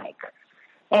dynamic.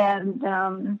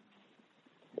 And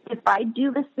if I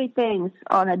do the 3 things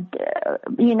on a,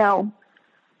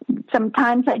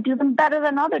 sometimes I do them better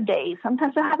than other days.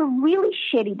 Sometimes I have a really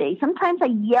shitty day. Sometimes I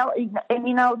yell. And,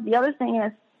 the other thing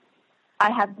is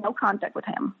I have no contact with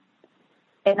him.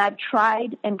 And I've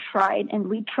tried and tried, and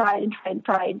we tried and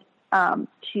tried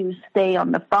to stay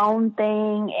on the phone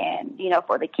thing and,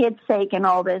 for the kids' sake and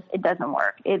all this. It doesn't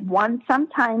work.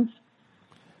 Sometimes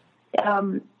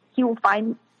he will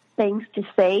find things to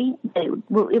say that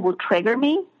it will trigger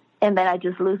me, and then I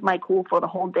just lose my cool for the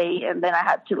whole day, and then I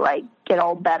have to, get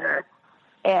all better.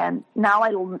 And now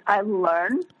I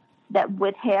learned that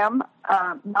with him,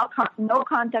 no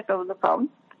contact over the phone,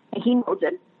 and he knows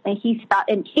it. And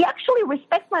he actually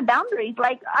respects my boundaries.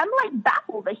 I'm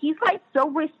baffled that he's so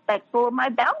respectful of my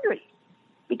boundaries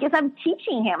because I'm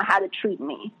teaching him how to treat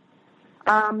me.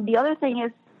 The other thing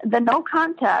is the no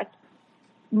contact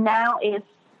now is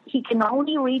he can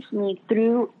only reach me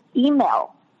through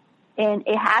email, and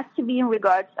it has to be in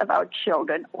regards of our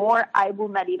children, or I will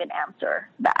not even answer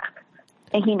back,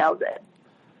 and he knows it.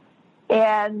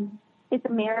 And it's a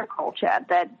miracle, Chad,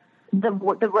 that the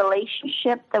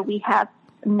relationship that we have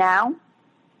now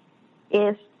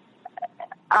is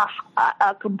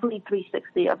a complete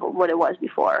 360 of what it was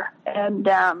before. And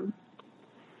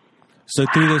so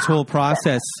through this whole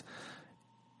process,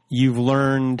 you've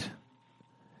learned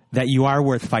that you are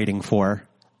worth fighting for,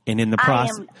 and in the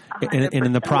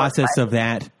process of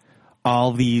that,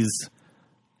 all these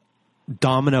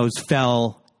dominoes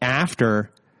fell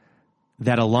after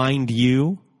that aligned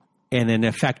you, and then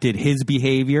affected his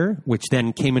behavior, which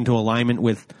then came into alignment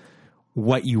with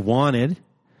what you wanted,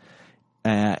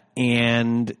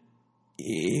 and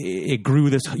it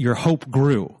grew. Your hope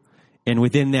grew, and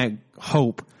within that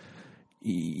hope,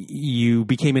 you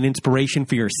became an inspiration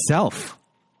for yourself.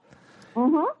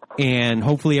 Mm-hmm. And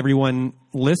hopefully, everyone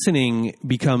listening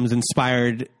becomes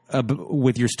inspired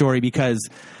with your story, because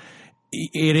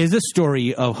it is a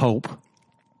story of hope,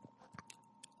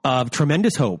 of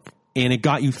tremendous hope, and it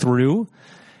got you through,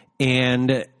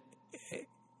 and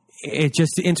it's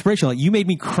just inspirational. You made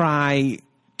me cry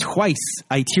twice.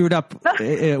 I teared up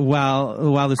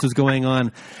while this was going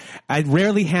on. It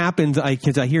rarely happens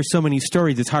because I hear so many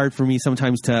stories. It's hard for me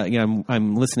sometimes to,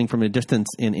 I'm listening from a distance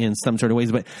in some sort of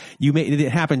ways, but you made it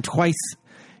happen twice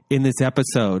in this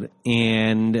episode,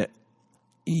 and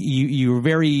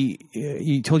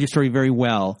you told your story very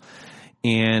well.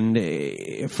 And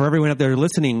for everyone out there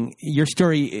listening, your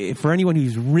story, for anyone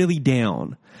who's really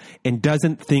down and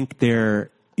doesn't think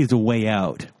there is a way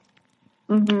out.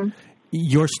 Mm-hmm.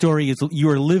 Your story is, you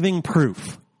are living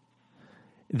proof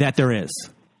that there is.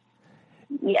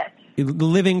 Yes.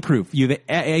 Living proof. You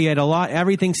had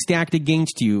everything stacked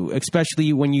against you,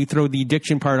 especially when you throw the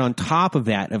addiction part on top of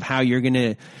that, of how you're going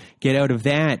to get out of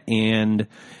that. And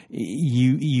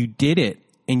you did it,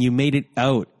 and you made it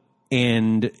out,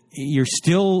 and you're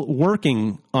still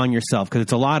working on yourself, because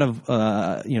it's a lot of,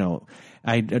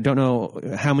 I don't know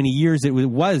how many years it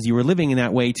was you were living in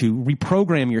that way to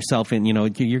reprogram yourself. And, you're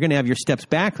going to have your steps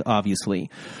back, obviously,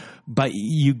 but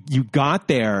you got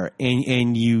there,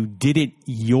 and you did it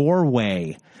your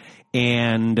way.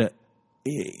 And,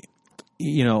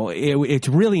 it's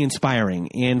really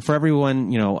inspiring. And for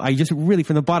everyone, I just really,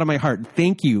 from the bottom of my heart,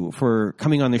 thank you for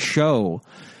coming on the show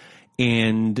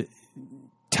and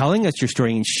telling us your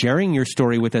story and sharing your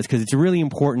story with us, because it's a really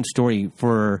important story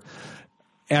for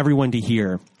everyone to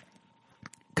hear,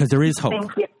 because there is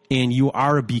hope, and you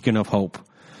are a beacon of hope.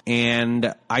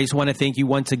 And I just want to thank you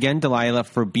once again, Delilah,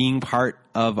 for being part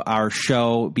of our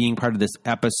show, being part of this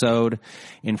episode.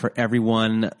 And for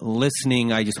everyone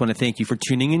listening, I just want to thank you for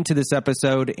tuning into this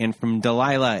episode. And from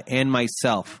Delilah and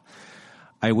myself,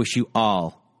 I wish you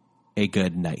all a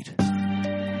good night.